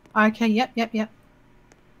 Okay. Yep.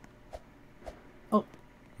 Oh.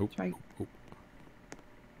 Sorry. Oh.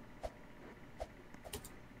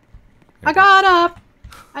 I got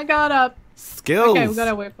up. Skills. Okay, we got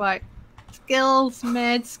to work like skills,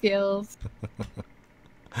 mad skills.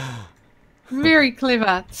 Very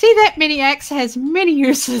clever. See, that mini axe has many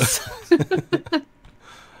uses.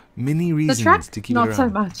 Many reasons the truck, to keep not it around. so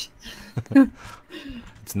much.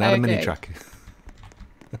 It's not a mini truck.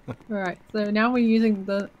 Alright, so now we're using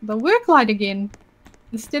the work light again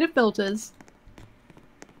instead of filters.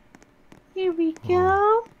 Here we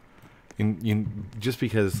go. Just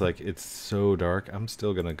because like it's so dark, I'm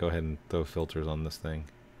still gonna go ahead and throw filters on this thing.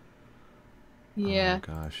 Yeah. Oh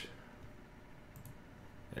gosh.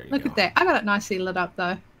 There you Look go. at that. I got it nicely lit up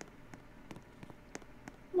though.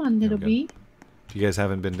 Come on, little bee. If you guys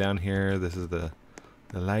haven't been down here, this is the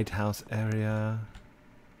lighthouse area.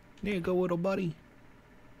 There you go, little buddy.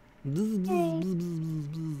 There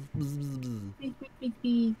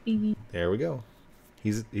we go.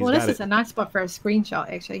 He's well, got this is a nice spot for a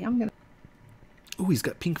screenshot. Actually, I'm gonna. Oh, he's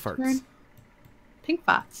got pink farts. Pink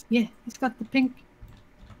farts. Yeah, he's got the pink.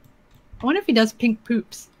 I wonder if he does pink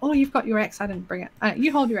poops. Oh, you've got your axe. I didn't bring it.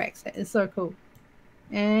 You hold your axe. That is so cool.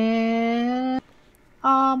 And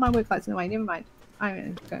oh, my work light's in the way. Never mind. I'm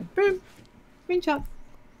gonna go. Boom. Screenshot.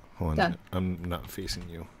 Hold on. Done. I'm not facing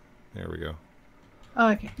you. There we go. Oh,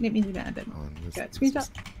 okay. Let me do that a bit more. Go. Screenshot.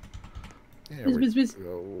 Whiz.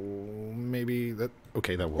 Oh, maybe that.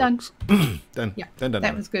 Okay, that Done. works. Done. Yeah. Done.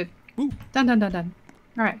 That was good. Woo. Done.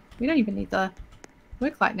 All right. We don't even need the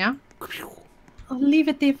work light now. I'll leave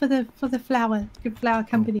it there for the flower. Good flower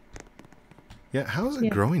company. Yeah. How is it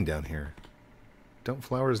growing down here? Don't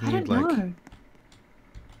flowers need I don't like? know.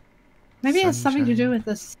 Maybe it has something to do sunshine? with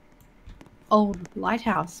this old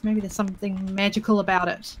lighthouse. Maybe there's something magical about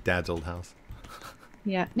it. Dad's old house.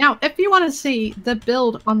 Yeah. Now, if you want to see the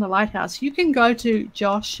build on the lighthouse, you can go to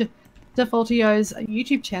Josh Defaultio's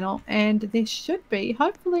YouTube channel, and there should be,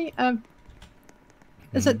 hopefully,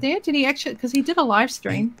 is it there? Did he actually? Because he did a live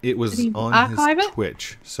stream. It was Did he on archive his it?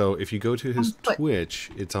 Twitch. So if you go to his Twitch.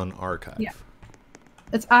 Twitch, it's on archive. Yeah.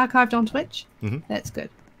 It's archived on Twitch. Mhm. That's good.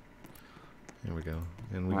 There we go.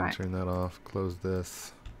 And we Right. can turn that off. Close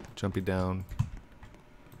this. Jumpy down.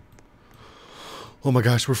 Oh my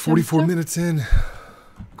gosh, we're 44 minutes in.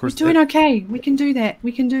 Of course, We're doing okay. We can do that.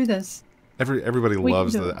 We can do this. everybody we can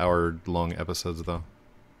loves do the it. hour-long episodes, though.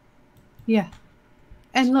 Yeah.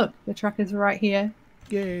 And look, the truck is right here.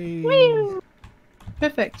 Yay! Woo!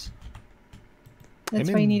 Perfect. That's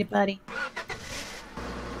I'm why you in. need a buddy.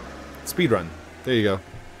 Speedrun. There you go.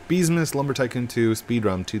 Beesmas Lumber Tycoon 2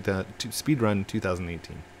 Speedrun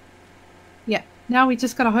 2018. Yeah. Now we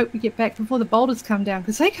just gotta hope we get back before the boulders come down,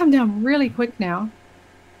 because they come down really quick now.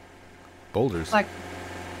 Boulders. Like,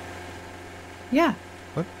 yeah.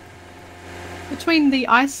 What? Between the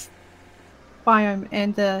ice biome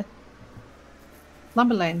and the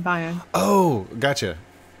lumberland biome. Oh, gotcha.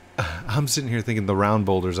 I'm sitting here thinking the round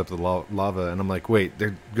boulders up the lava, and I'm like, wait,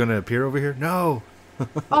 they're gonna appear over here? No.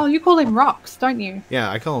 Oh, you call them rocks, don't you? Yeah,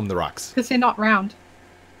 I call them the rocks. Because they're not round.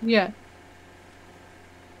 Yeah.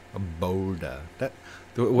 A boulder.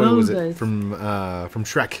 What was it Boulders. from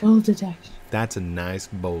Shrek? Boulder Dash. That's a nice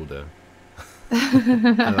boulder.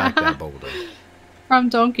 I like that boulder. From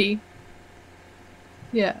Donkey.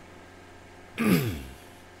 Yeah.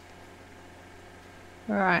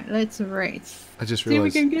 Alright, let's race. I just See if we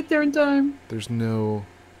realized can get there in time. there's no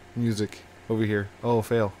music over here. Oh,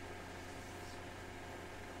 fail.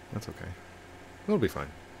 That's okay. It'll be fine.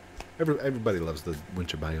 Everybody loves the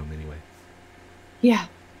winter biome anyway. Yeah.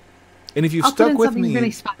 And if you've I'll put stuck in with something me,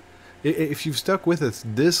 really smart. if you've stuck with us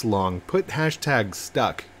this long, put hashtag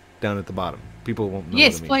stuck down at the bottom. People won't know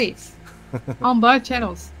Yes, what it means. please. On both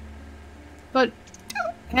channels. But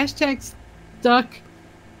hashtag stuck.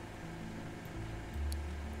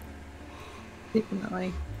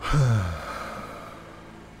 Definitely.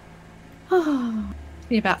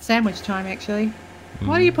 Be about sandwich time, actually.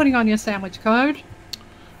 What are you putting on your sandwich code?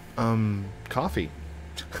 Coffee.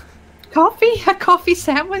 Coffee? A coffee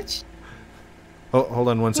sandwich? Oh, hold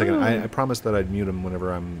on one second. Ooh. I promised that I'd mute him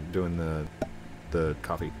whenever I'm doing the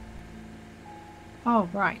coffee. Oh,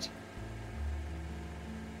 right.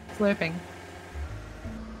 Slurping.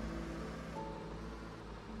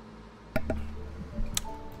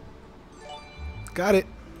 Got it.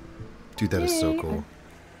 Dude, that is so Yay. cool.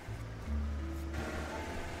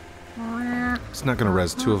 It's not going to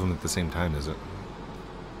res two of them at the same time, is it?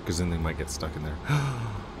 Because then they might get stuck in there.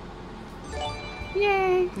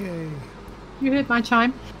 Yay! Yay. You heard my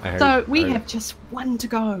chime. I heard- So we I heard have just one to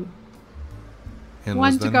go. And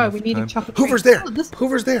One was to that go. enough We need time? a chocolate. Hoover's drink. there. Oh, this-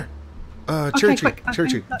 Hoover's there. Okay, Churchy. quick.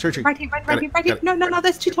 Churchy. Churchy. Right here, right Got here, it, right here. got it. No,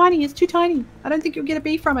 that's too tiny. It's too tiny. I don't think you'll get a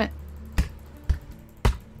bee from it.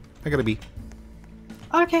 I got a bee.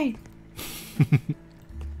 Okay.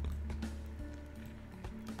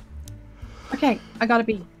 Okay, I got a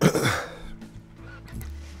bee.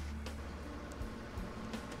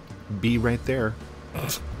 Bee right there.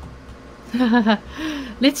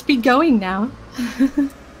 Let's be going now.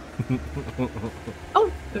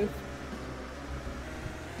 Oh.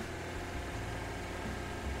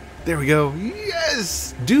 There we go.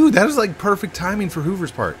 Yes! Dude, that was like perfect timing for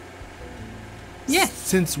Hoover's part. Yes.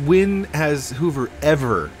 Since when has Hoover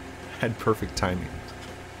ever had perfect timing?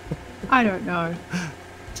 I don't know.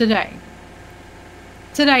 Today.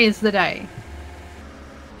 Today is the day.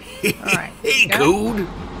 Alright. Hey, go. Code!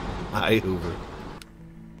 Hi, Hoover.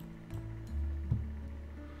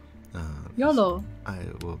 YOLO. I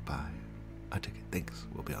will buy a ticket. Thanks.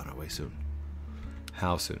 We'll be on our way soon.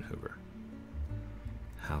 How soon, Hoover?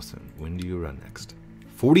 How soon? When do you run next?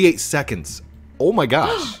 48 seconds. Oh my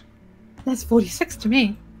gosh. That's 46 to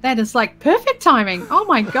me. That is like perfect timing. Oh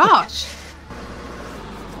my gosh.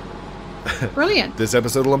 Brilliant. This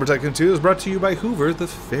episode of Lumber Tycoon 2 is brought to you by Hoover, the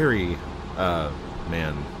ferry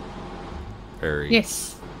man. Ferry.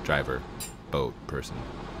 Yes. Driver. Boat. Person.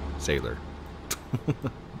 Sailor.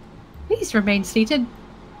 Please remain seated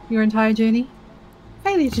your entire journey.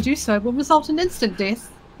 Failure to do so will result in instant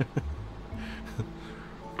death.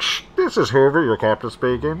 This is Hoover, your captain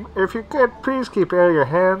speaking. If you could, please keep all your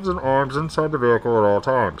hands and arms inside the vehicle at all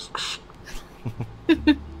times.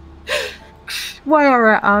 Why are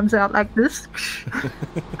our arms out like this? I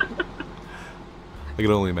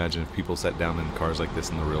can only imagine if people sat down in cars like this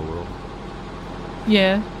in the real world.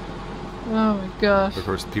 Yeah. Oh my gosh. Of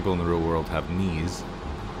course, people in the real world have knees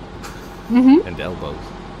Mm-hmm. and elbows.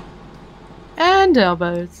 And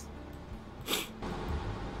elbows.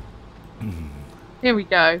 Here we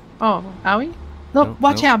go. Oh, are we? Look, No,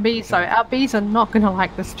 watch no. our bees though. Our bees are not going to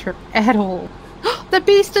like this trip at all. The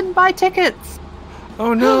bees didn't buy tickets.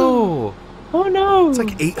 Oh no! Oh no. It's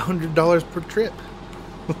like $800 per trip.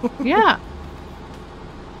 Yeah.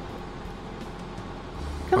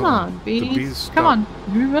 Come Oh, on, the bees. bees Come on, stopped.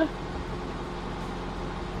 Hoover.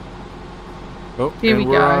 Oh, Here and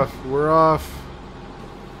we we're go. off. We're off.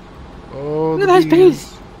 Oh, Look the at those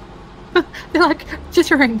bees. They're like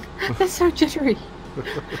jittering. They're so jittery.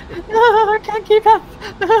 No, I can't keep up.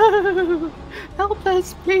 No. Help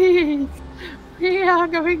us, please. We are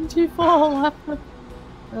going to fall off the...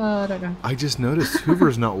 I don't know. I just noticed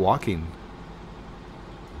Hoover's not walking.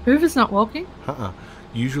 Hoover's not walking?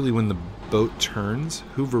 Usually when the boat turns,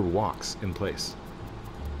 Hoover walks in place.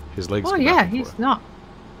 His legs Oh go yeah, back and he's forth. not.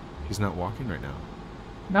 He's not walking right now.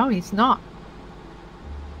 No, he's not.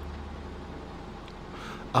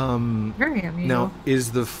 Very unusual. Now,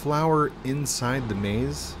 is the flower inside the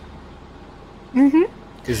maze? Mm-hmm.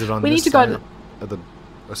 Is it on We this need to go side to of the...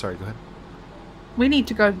 Oh, sorry, go ahead. We need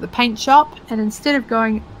to go to the paint shop, and instead of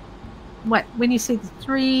going... when you see the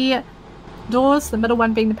 3 doors, the middle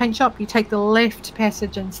one being the paint shop, you take the left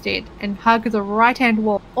passage instead, and hug the right-hand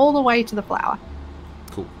wall all the way to the flower.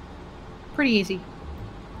 Cool. Pretty easy.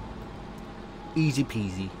 Easy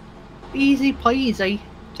peasy. Easy peasy.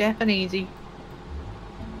 Japanesey.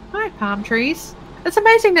 Hi, palm trees. It's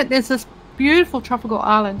amazing that there's this beautiful tropical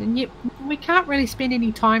island, and yet we can't really spend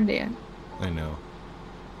any time there. I know.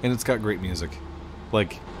 And it's got great music.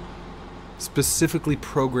 Like, specifically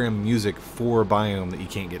programmed music for a biome that you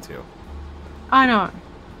can't get to. I know.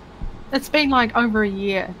 It's been like over a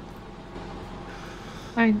year.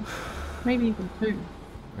 Maybe even 2.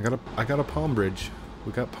 I got a palm bridge.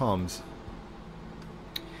 We got palms.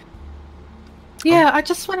 Yeah, I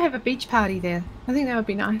just want to have a beach party there. I think that would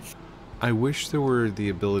be nice. I wish there were the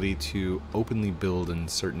ability to openly build in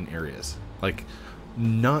certain areas. Like,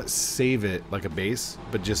 not save it like a base,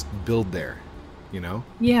 but just build there. You know?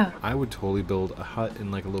 Yeah. I would totally build a hut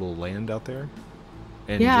in like a little land out there.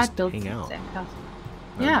 And Yeah, just I'd build hang some out. sandcastles.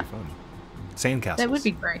 That'd Yeah. be fun. Sandcastles. That would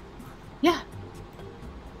be great. Yeah.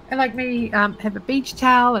 And like maybe have a beach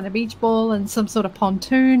towel and a beach ball and some sort of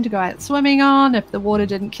pontoon to go out swimming on if the water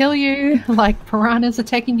didn't kill you, like piranhas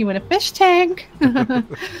attacking you in a fish tank.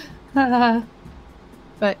 But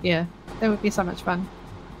yeah, that would be so much fun.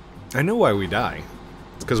 I know why we die.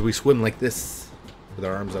 It's because we swim like this with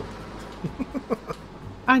our arms up.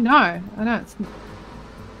 I know. It's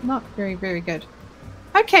not very, very good.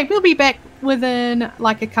 Okay, we'll be back within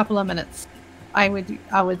like a couple of minutes. I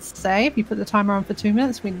would say if you put the timer on for 2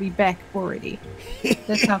 minutes, we'd be back already.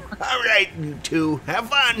 That's how quick. All right, you two, have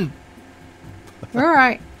fun. All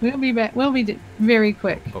right, we'll be back. We'll be very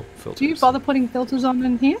quick. Oh, filters. Do you bother putting filters on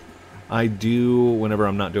in here? I do whenever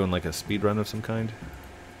I'm not doing like a speed run of some kind.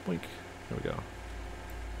 Blink. There we go.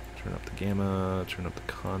 Turn up the gamma, turn up the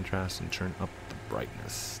contrast, and turn up the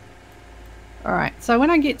brightness. All right. So when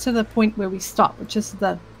I get to the point where we stop, which is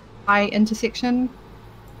the eye intersection,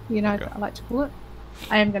 you know, Okay. I like to call it,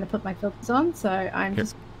 I am going to put my filters on. So I'm Here.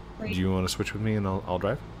 just. Do you want to switch with me and I'll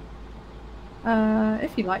drive?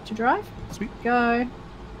 If you like to drive, Sweet. go.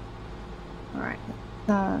 All right.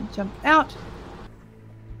 Jump out.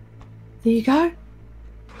 There you go.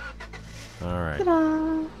 All right.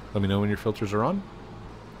 Ta-da! Let me know when your filters are on.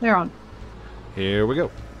 They're on. Here we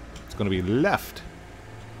go. It's going to be left.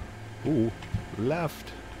 Ooh,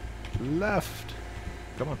 left. Left.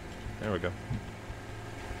 Come on. There we go.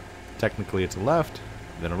 Technically it's a left,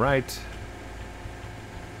 then a right.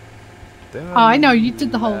 Then Oh, I know you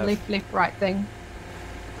did the whole left, right thing.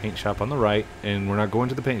 Paint shop on the right, and we're not going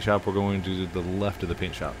to the paint shop, we're going to the left of the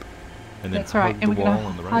paint shop. And then That's right. hug And the we're wall going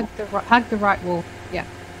on to the right. hug the right wall. Yeah.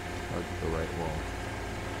 Hug the right wall.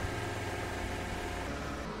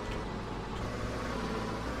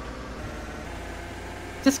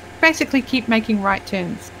 Just basically keep making right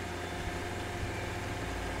turns.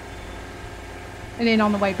 And then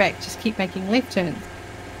on the way back, just keep making left turns.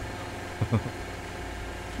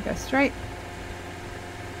 Go straight.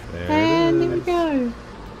 There And it there we is. go.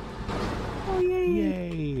 Oh, yay.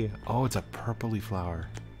 Yay! Oh, it's a purpley flower.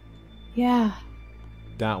 Yeah.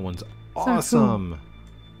 That one's cool. awesome.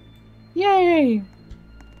 Yay.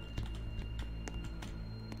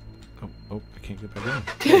 Oh, I can't get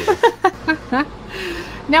back in.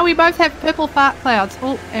 Now we both have purple fart clouds.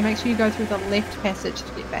 Oh, and make sure you go through the left passage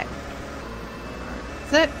to get back.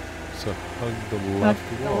 That's it. So hug the Hug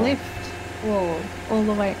left the wall. left wall all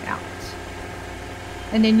the way out.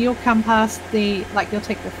 And then you'll come past the, like you'll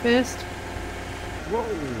take the first Whoa!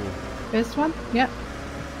 one. Yep.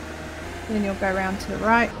 Then you'll go around to the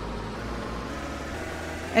right.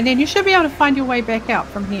 And then you should be able to find your way back out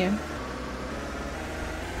from here.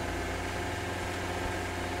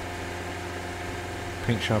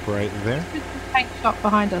 Paint shop right there. There's the paint shop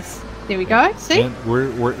behind us. There we go. See? And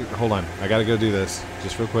we're hold on. I gotta go do this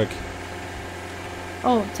just real quick.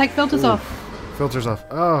 Oh, take filters Ooh. off. Filters off.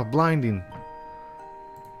 Oh, blinding.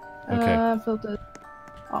 Okay. Filters.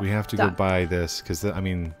 We have to done. go buy this because I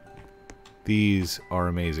mean, these are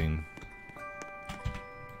amazing.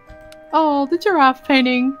 Oh, the giraffe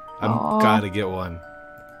painting. I've Aw. gotta get one.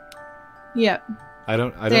 Yep. I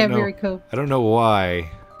don't They're know. very cool. I don't know why.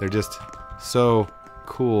 They're just so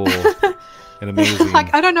cool and amazing.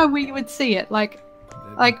 Like, I don't know where you would see it. Like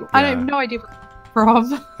I have no idea where it's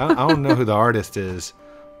from. I don't know who the artist is.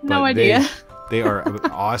 No but idea. They are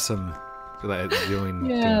awesome at doing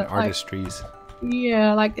artistries.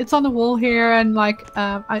 Yeah, like it's on the wall here, and like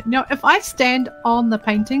if I stand on the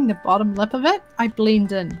painting, the bottom lip of it, I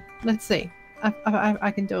blend in. Let's see.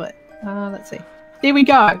 I can do it. Let's see. There we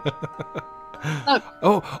go. Look.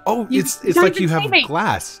 Oh! It's like you have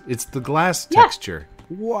glass. It's the glass texture.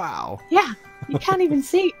 Wow. Yeah, you can't even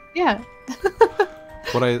see. Yeah.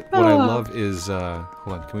 What I love is hold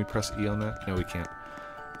on. Can we press E on that? No, we can't.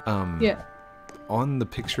 Yeah. On the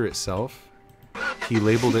picture itself, he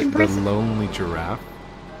labeled it the lonely giraffe.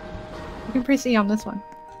 You can press E on this one.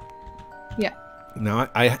 Yeah. Now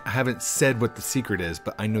I haven't said what the secret is,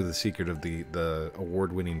 but I know the secret of the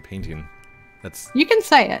award-winning painting. You can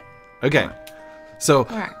say it. Okay. So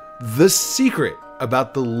right. The secret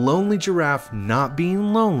about the lonely giraffe not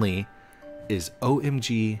being lonely is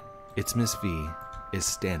OMG, it's Miss V is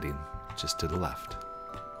standing just to the left.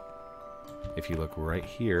 If you look right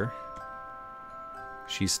here,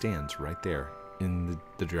 she stands right there in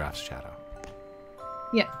the giraffe's shadow.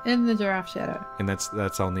 Yeah, in the giraffe shadow. And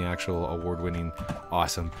that's on the actual award-winning,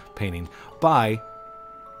 awesome painting by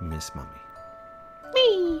Miss Mummy.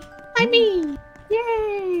 Me! I'm me!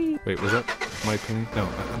 Yay! Wait, was that my painting? No,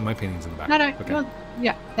 my painting's in the back. No, Okay.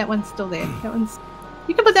 yeah, that one's still there. That one's.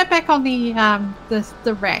 You can put that back on the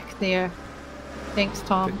rack there. Thanks,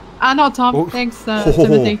 Tom. Not Tom. Oh. Thanks,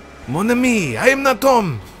 Timothy. Mon ami, I am not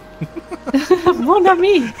Tom. Mon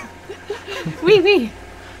ami. Oui.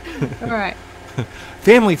 All right.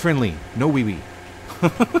 Family friendly, no wee wee.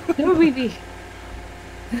 No oui.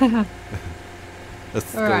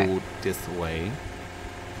 Let's All right. go this way.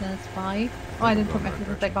 That's fine. Oh, I didn't put my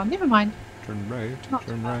filters back on. Never mind. Turn right, Not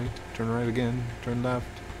turn too bad. right, turn right again, turn left.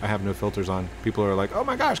 I have no filters on. People are like, oh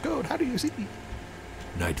my gosh, Code, how do you see?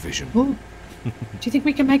 Night vision. Ooh. Do you think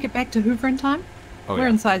we can make it back to Hoover in time? Oh, We're yeah.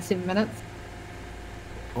 inside 7 minutes.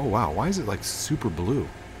 Oh wow, why is it like super blue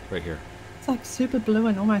right here? It's like super blue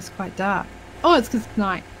and almost quite dark. Oh, it's because it's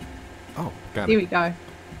night. Oh, got Here it. we go.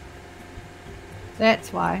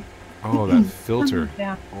 That's why. Oh, that filter.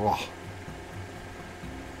 Yeah. Oh.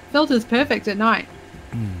 Filter's perfect at night.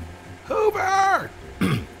 Hoover!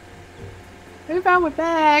 Hoover, we're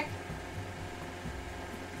back.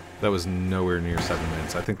 That was nowhere near 7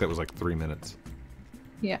 minutes. I think that was like 3 minutes.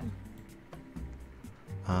 Yeah.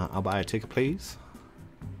 I'll buy a ticket, please.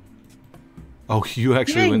 Oh, you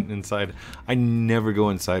actually Yay. went inside. I never go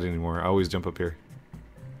inside anymore. I always jump up here.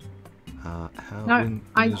 When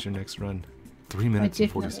is your next run? 3 minutes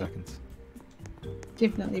and 40 seconds.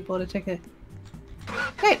 Definitely bought a ticket.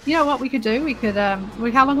 Hey, you know what we could do? We could,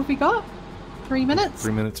 how long have we got? 3 minutes?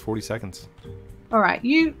 3 minutes, 40 seconds. Alright,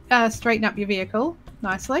 you straighten up your vehicle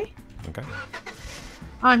nicely. Okay.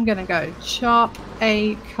 I'm gonna go chop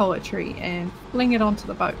a koa tree and fling it onto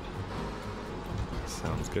the boat.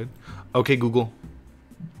 Sounds good. Okay, Google.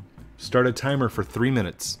 Start a timer for 3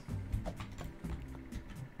 minutes.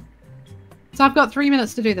 So I've got 3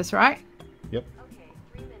 minutes to do this, right? Yep.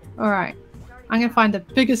 Alright. I'm gonna find the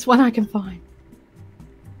biggest one I can find.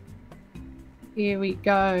 Here we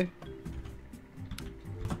go.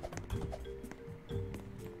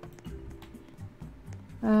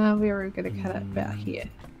 Where are we gonna cut it? About here.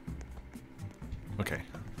 Okay.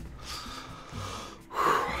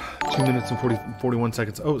 2 minutes and 41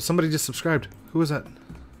 seconds. Oh, somebody just subscribed. Who was that?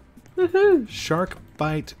 Woohoo! Shark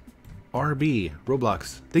Bite RB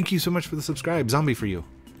Roblox. Thank you so much for the subscribe. Zombie for you.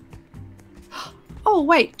 Oh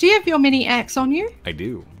wait, do you have your mini axe on you? I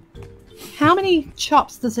do. How many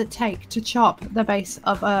chops does it take to chop the base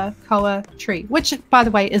of a koa tree? Which, by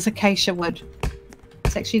the way, is acacia wood.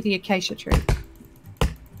 It's actually the acacia tree.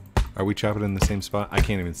 Are we chopping in the same spot? I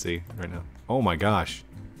can't even see right now. Oh my gosh.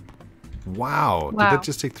 Wow. Did Wow. that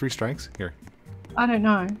just take 3 strikes? Here. I don't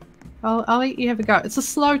know. I'll let you have a go. It's a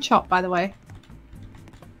slow chop, by the way.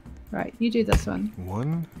 Right, you do this one.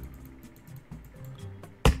 1,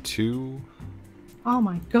 2, Oh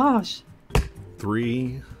my gosh.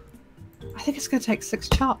 3, I think it's going to take 6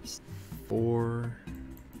 chops. 4,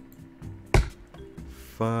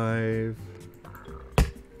 5,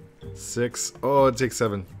 6. Oh, it takes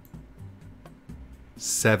 7.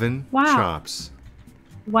 7 Wow. chops.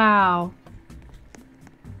 Wow.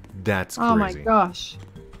 That's crazy. Oh my gosh.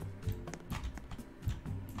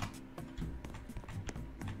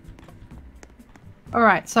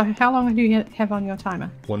 Alright, so how long do you have on your timer?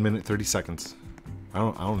 1 minute 30 seconds. I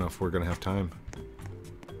don't know if we're gonna have time.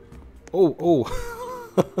 Oh.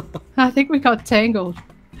 I think we got tangled.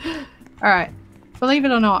 Alright. Believe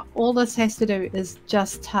it or not, all this has to do is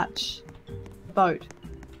just touch boat.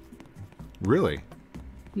 Really?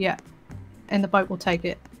 Yeah. And the boat will take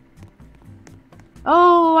it.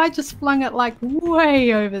 Oh, I just flung it like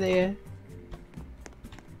way over there.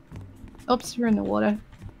 Oops, you're in the water.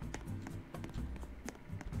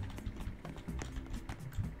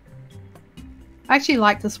 I actually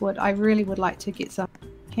like this wood. I really would like to get some.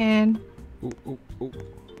 Can. Ooh, ooh, ooh.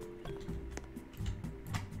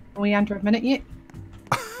 Are we under a minute yet?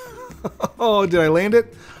 Oh, did I land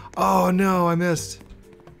it? Oh no, I missed.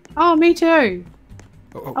 Oh, me too.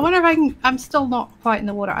 Oh, I wonder if I can. I'm still not quite in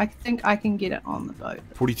the water. I think I can get it on the boat.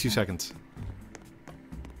 42 seconds.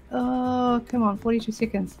 Oh, come on. 42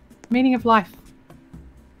 seconds. Meaning of life.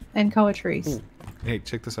 And poetries. Ooh. Hey,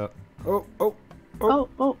 check this out. Oh, oh, Oh,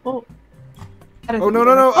 oh, oh. oh, no, no,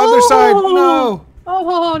 no, other side, no!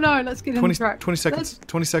 Oh, no, let's get in 20, the truck. 20 seconds,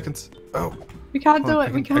 20 seconds. Oh. We can't do Hold on,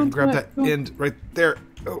 it, we I can can't grab do that it. end right there.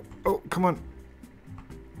 Oh, oh, come on.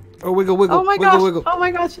 Oh, wiggle, wiggle, Oh my wiggle, gosh, wiggle. oh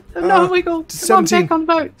my gosh. No, wiggle. Come 17, on, back on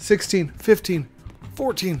boat. 16, 15,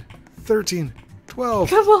 14, 13, 12,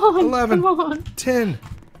 Come on, 11, come on. 10,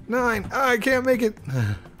 9. I can't make it.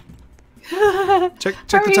 Check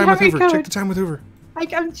Hurry, the time with hurry, Hoover. code. Check the time with Hoover.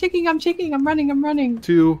 I'm checking, I'm running.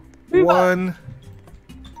 2, Hoover. 1.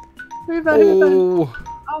 Hoover. Oh.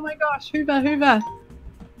 Oh my gosh, Hoover.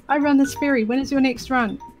 I run this ferry. When is your next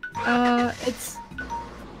run? It's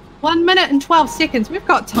 1 minute and 12 seconds. We've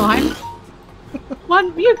got time.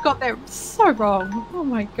 You've got that so wrong. Oh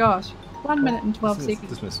my gosh. 1 minute and 12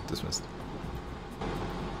 seconds. Dismissed.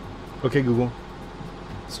 Okay, Google.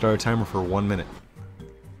 Start a timer for 1 minute.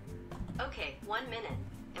 Okay, 1 minute.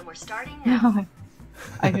 And we're starting now.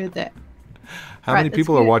 I heard that. How Right, many let's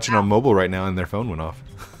people get are it watching out. on mobile right now and their phone went off?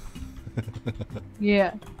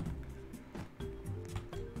 Yeah.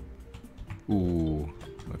 Ooh.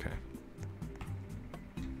 Okay.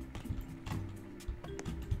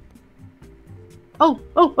 Oh.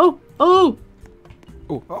 Oh,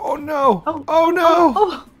 oh no! Oh,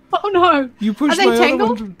 no! Oh no! You pushed Are they my other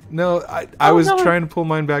tangled? one. No, I Oh, was no. trying to pull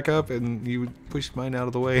mine back up, and you pushed mine out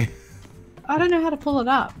of the way. I don't know how to pull it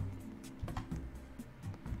up.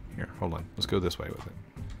 Here, hold on. Let's go this way with it.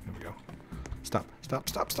 Here we go. Stop! Oh,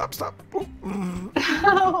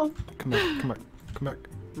 I'm come back.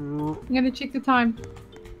 gonna check the time.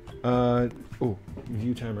 Oh,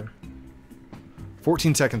 view timer.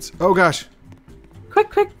 14 seconds. Oh gosh.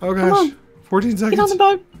 Quick! Oh Come gosh. on. 14 seconds.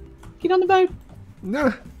 Get on the boat!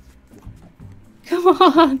 No. Come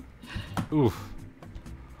on! Oof.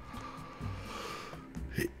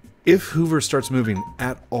 If Hoover starts moving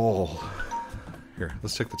at all. Here,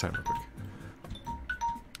 let's check the time real quick.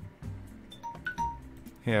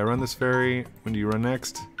 Hey, I run this ferry. When do you run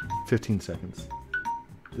next? 15 seconds.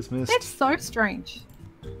 Dismissed. That's so strange.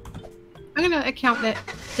 I'm gonna account that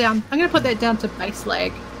down. I'm gonna put that down to base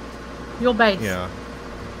lag. Your base. Yeah.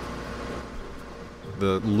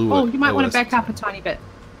 The Lua. Oh, you might want OS. to back up a tiny bit.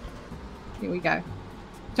 Here we go.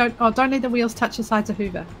 Don't let the wheels touch the sides of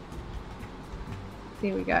Hoover.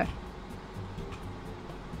 There we go. I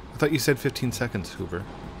thought you said 15 seconds, Hoover.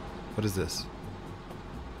 What is this?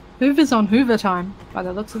 Hoover's on Hoover time, by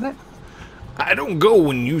the looks of it. I don't go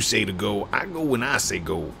when you say to go. I go when I say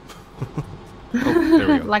go. Oh, there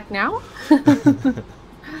we go. Like now?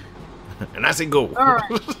 And I say go.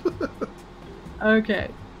 Alright. Okay.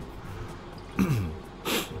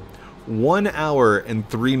 1 hour and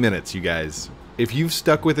 3 minutes, you guys. If you've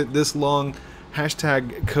stuck with it this long,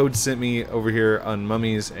 hashtag code sent me over here on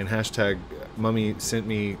mummies and hashtag mummy sent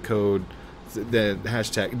me code. The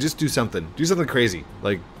hashtag. Just do something. Do something crazy.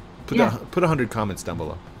 Like put 100 comments down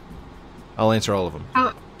below. I'll answer all of them.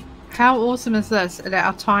 How awesome is this? That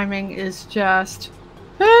our timing is just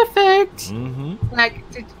perfect. Mm-hmm. Like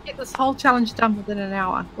to get this whole challenge done within an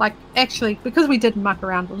hour. Like actually, because we did muck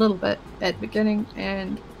around a little bit at the beginning,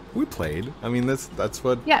 and We played. I mean, that's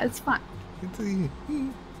what. yeah, it's fun.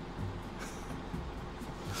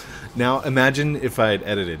 Now imagine if I had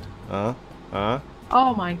edited. Oh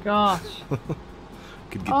my gosh.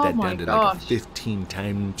 Could get Oh that my down to like a gosh. 15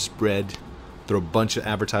 time spread. Throw a bunch of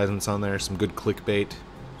advertisements on there. Some good clickbait.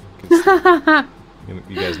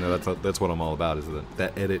 You guys know that's what I'm all about. Is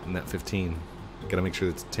that edit and that 15. Gotta make sure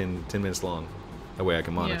it's 10 minutes long. That way I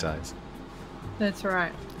can monetize. That's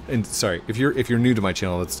right. And sorry, if you're new to my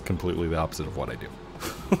channel, that's completely the opposite of what I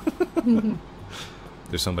do.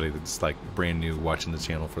 There's somebody that's like brand new watching the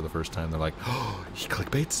channel for the first time. They're like, "Oh, he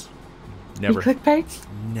clickbaits? Never, You clickbait?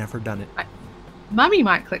 never done it." Mummy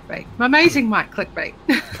might clickbait. Amazing might clickbait.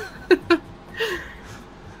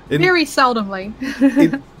 And Very seldomly.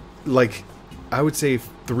 like, I would say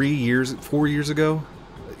 4 years ago,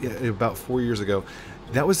 yeah, about 4 years ago,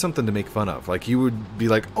 that was something to make fun of. Like, you would be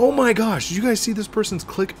like, oh my gosh, did you guys see this person's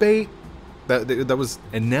clickbait? That was,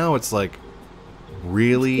 and now it's like,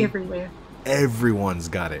 really? It's everywhere. Everyone's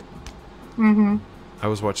got it. Mm-hmm. I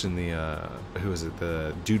was watching the, who is it?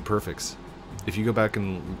 The Dude Perfects. If you go back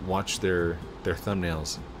and watch their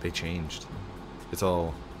thumbnails, they changed. It's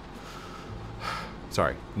all,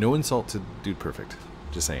 sorry, no insult to Dude Perfect.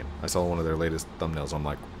 Just saying. I saw one of their latest thumbnails. I'm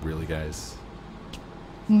like, really, guys?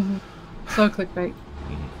 Mm-hmm. So clickbait.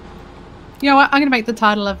 You know what? I'm going to make the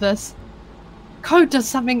title of this. Code does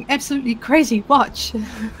something absolutely crazy. Watch.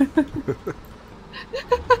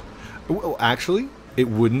 Well, actually, it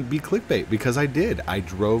wouldn't be clickbait because I did. I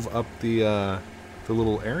drove up the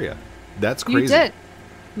little area. That's crazy. You did.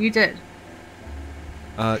 You did.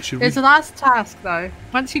 There's a last task, though.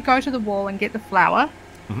 Once you go to the wall and get the flower,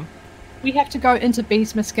 we have to go into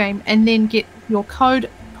Beesmas game and then get your code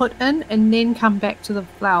put in and then come back to the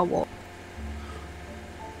flower wall.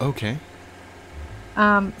 Okay.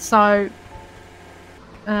 Yeah,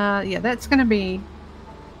 that's going to be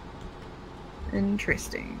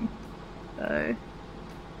interesting. So,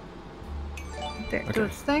 that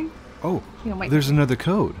does thing. Oh, Hang on, wait. there's another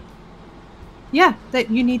code. Yeah, that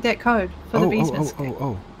you need that code for the Beesmas game.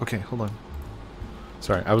 Okay, hold on.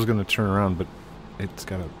 Sorry, I was going to turn around, but it's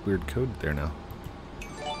got a weird code there now.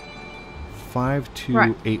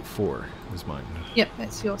 5284 is mine. Yep,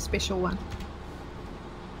 that's your special one.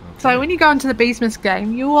 Okay. So when you go into the Beesmas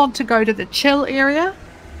game, you want to go to the chill area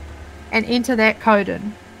and enter that code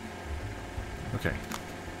in. Okay.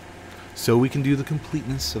 So we can do the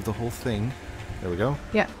completeness of the whole thing. There we go.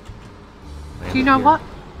 Yeah. Do you know what?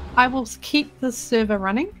 I will keep the server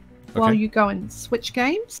running while you go and switch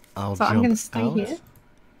games. So I'm going to stay here.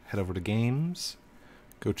 Head over to games.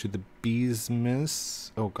 Go to the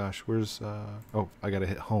Beesmas. Oh gosh, where's oh, I gotta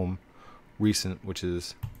hit home. Recent, which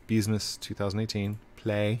is Beesmas 2018.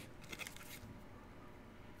 Play.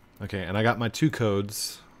 Okay, and I got my 2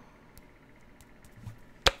 codes.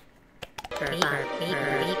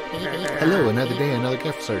 Hello, another day, another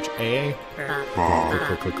gift search. AA.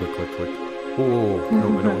 Click, click, click, click, click. Whoa,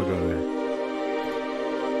 no, I don't want to go there.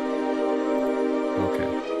 Okay.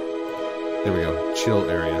 There we go. Chill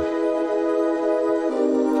area.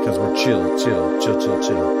 Because we're chill.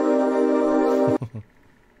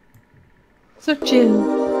 So chill.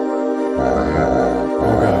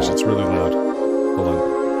 Oh gosh, it's really loud. Hold on.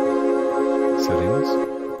 Settings.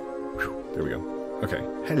 Whew, there we go. Okay.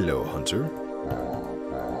 Hello, Hunter.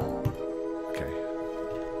 Okay.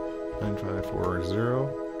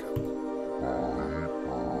 9540.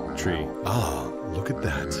 Tree. Ah, look at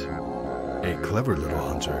that. A clever little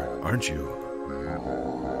hunter, aren't you?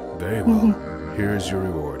 Very well. Here's your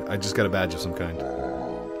reward. I just got a badge of some kind.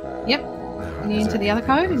 Yep. And you enter the other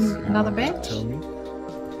code and another badge. Tell me.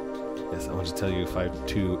 Yes, I want to tell you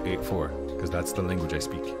 5284 because that's the language I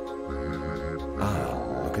speak.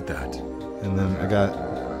 Ah, look at that. And then I got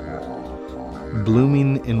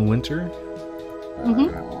blooming in winter.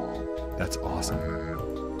 That's awesome.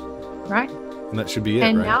 Right. And that should be it,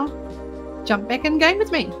 and right? now, jump back in game with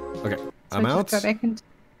me. Okay, So I'm out. Go back and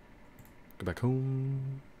Go back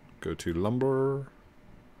home. Go to lumber.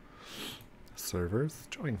 Servers.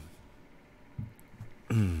 Join.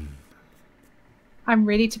 I'm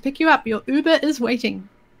ready to pick you up. Your Uber is waiting.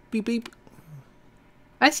 Beep beep.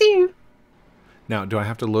 I see you. Now, do I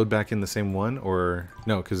have to load back in the same one, or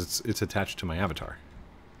no? Because it's attached to my avatar.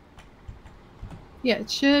 Yeah, it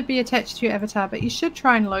should be attached to your avatar, but you should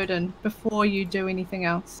try and load in before you do anything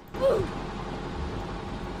else. Okay.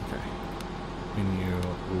 Menu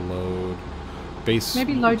load base.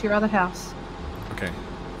 Maybe load your other house. Okay,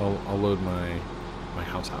 I'll load my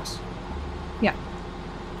house. Yeah.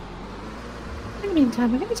 In the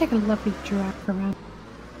meantime, we're going to take a lovely drive around.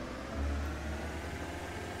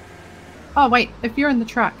 Oh wait, if you're in the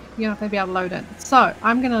truck, you're not going to be able to load it. So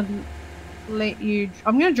I'm going to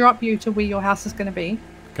I'm going to drop you to where your house is going to be.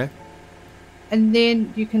 Okay. And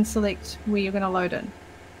then you can select where you're going to load in.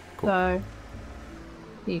 Cool. So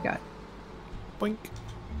here you go. Boink.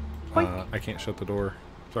 Boink. I can't shut the door.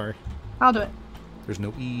 Sorry. I'll do it. There's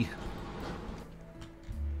no E.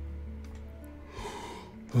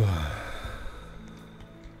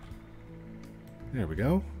 There we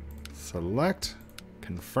go. Select.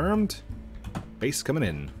 Confirmed. Base coming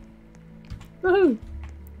in. Woohoo!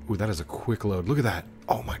 Ooh, that is a quick load. Look at that.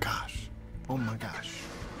 Oh my gosh. Oh my gosh.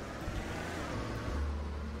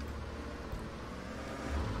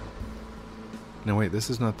 No, wait, this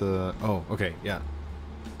is not the... Oh, okay, yeah.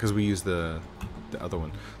 Because we use the other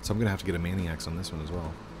one. So I'm going to have to get a maniacs on this one as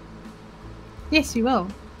well. Yes, you will.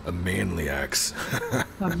 A manly axe.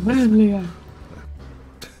 A manly axe.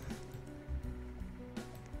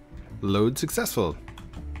 Load successful.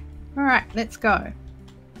 All right, let's go.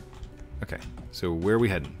 Okay, so where are we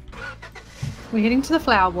heading? We're heading to the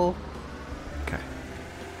flower wall. Okay.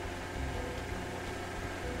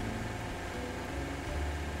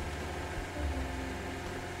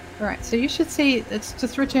 All right, so you should see it's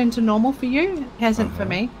just returned to normal for you. It hasn't for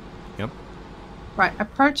me. Yep. Right,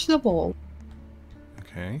 approach the wall.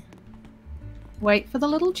 Okay. Wait for the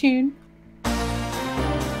little tune.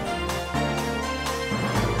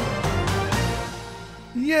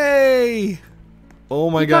 Yay! Oh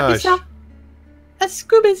my You got gosh. yourself a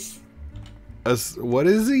Scoobus. What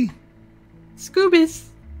is he? Scoobus.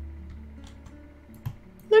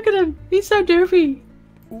 Look at him. He's so doofy.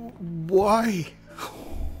 Why?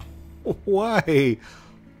 Why?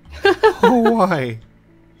 Why?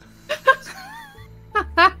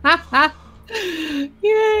 Yay!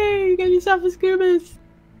 You got yourself a Scoobus.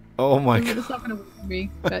 Oh my It's god. not going to work for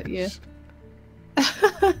me, but yeah.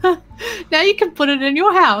 Now you can put it in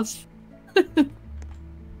your house.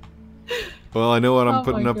 Well, I know what I'm Oh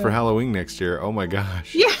putting my up for God. Halloween next year. Oh my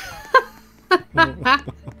gosh. Yeah. Oh.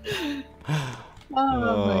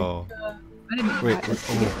 Oh my god. I didn't even Wait, write this.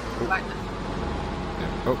 wait, Whitelisted.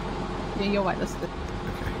 Oh, Yeah, you're whitelisted.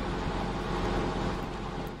 okay.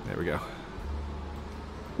 There we go.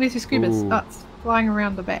 Where's your Scoobus? Ooh. Oh, it's flying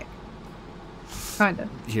around the back. Kind of.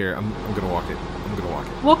 Here, I'm gonna walk it. I'm gonna walk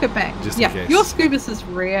it. Walk it back. Just in Yeah, case. your Scoobus is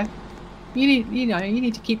rare. You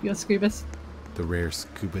need to keep your Scoobus. The rare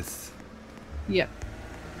Scoobus. Yep.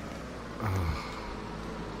 I'm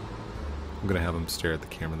gonna have him stare at the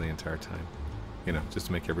camera the entire time. You know, just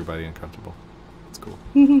to make everybody uncomfortable. It's cool.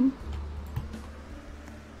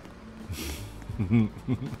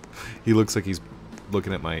 He looks like he's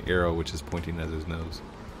looking at my arrow, which is pointing at his nose.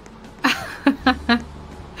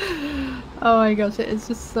 Oh my gosh, it's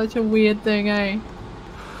just such a weird thing, eh?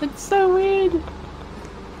 It's so weird.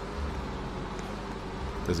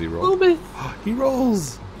 Does he roll? Scoobus, He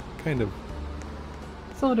rolls! Kind of.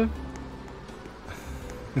 sort of.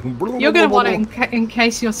 You're gonna want to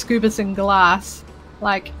encase your Scoobus in glass.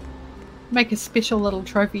 Like, make a special little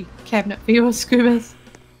trophy cabinet for your Scoobus.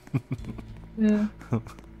 Yeah.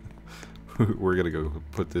 We're gonna go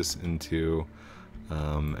put this into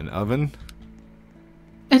an oven.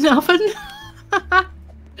 An oven?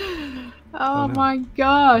 Oh, no. my I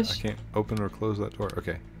gosh. can't open or close that door.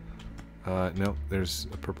 Okay. No, there's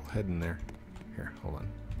a purple head in there. Here, hold on.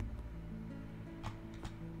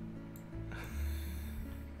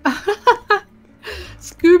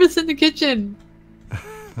 Scoobus in the kitchen.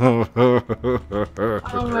 Oh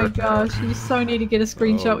Oh my gosh, you so need to get a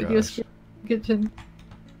screenshot Oh, with your gosh. Scoobus in the kitchen.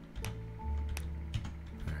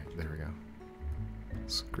 Alright, there we go.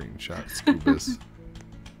 Screenshot Scoobus.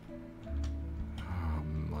 Oh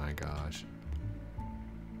my gosh.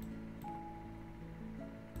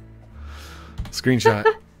 Screenshot.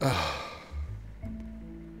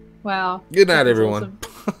 Wow. Good night, That's everyone.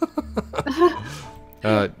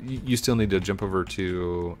 awesome. You still need to jump over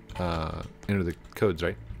to enter the codes,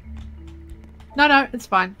 right? No, it's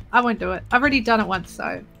fine. I won't do it. I've already done it once,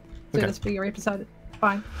 so do Okay. this for your episode. It's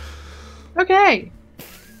fine. Okay.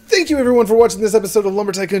 Thank you, everyone, for watching this episode of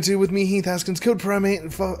Lumber Tycoon 2 with me, Heath Haskins, Code Primate,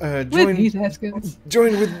 With Heath Haskins.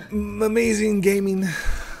 joined with Amazing Gaming.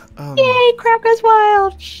 Yay, crap goes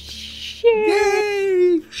wild. Shit.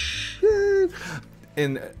 Yay!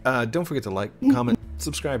 And don't forget to like, comment,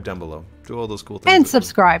 subscribe down below. Do all those cool things. And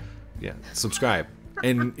subscribe. Yeah, subscribe.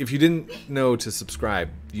 And if you didn't know to subscribe,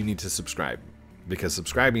 you need to subscribe. Because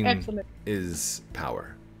subscribing Absolutely. is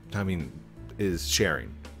power. I mean, is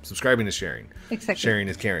sharing. Subscribing is sharing. Exactly. Sharing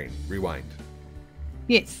is caring. Rewind.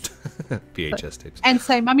 Yes. VHS tapes. And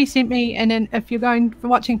say, Mummy sent me. And then if you're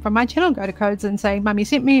watching from my channel, go to Codes and say, Mummy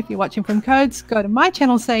sent me. If you're watching from Codes, go to my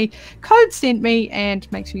channel, say, Codes sent me,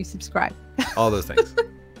 and make sure you subscribe. All those things.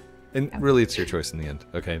 And really, it's your choice in the end.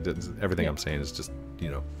 Okay, everything I'm saying is just,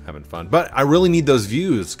 having fun. But I really need those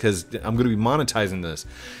views because I'm going to be monetizing this.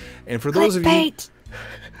 And for those of you,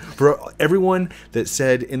 for everyone that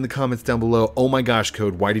said in the comments down below, oh my gosh,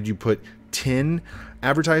 Code, why did you put 10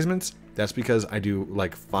 advertisements? That's because I do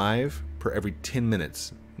like 5 per every 10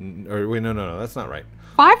 minutes. Or wait, no, that's not right.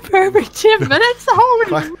 5 per every 10 minutes?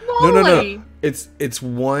 Holy moly! No. It's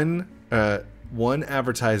one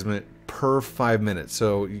advertisement per 5 minutes.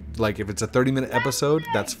 So like if it's a 30-minute episode,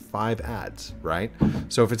 that's 5 ads, right?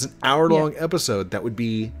 So if it's an hour-long episode, that would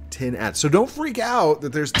be 10 ads. So don't freak out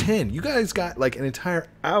that there's 10. You guys got like an entire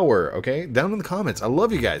hour, okay? Down in the comments. I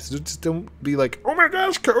love you guys. Just don't be like, oh my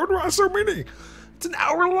gosh, Code, why so many? It's an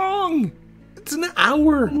hour long. It's an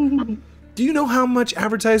hour. Do you know how much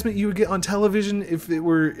advertisement you would get on television if it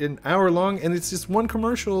were an hour long and it's just one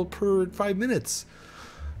commercial per 5 minutes?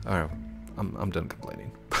 All right. I'm done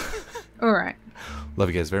complaining. All right. Love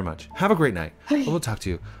you guys very much. Have a great night. We'll talk to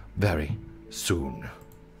you very soon.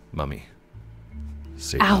 Mummy.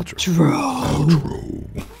 Say Outro.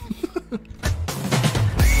 outro.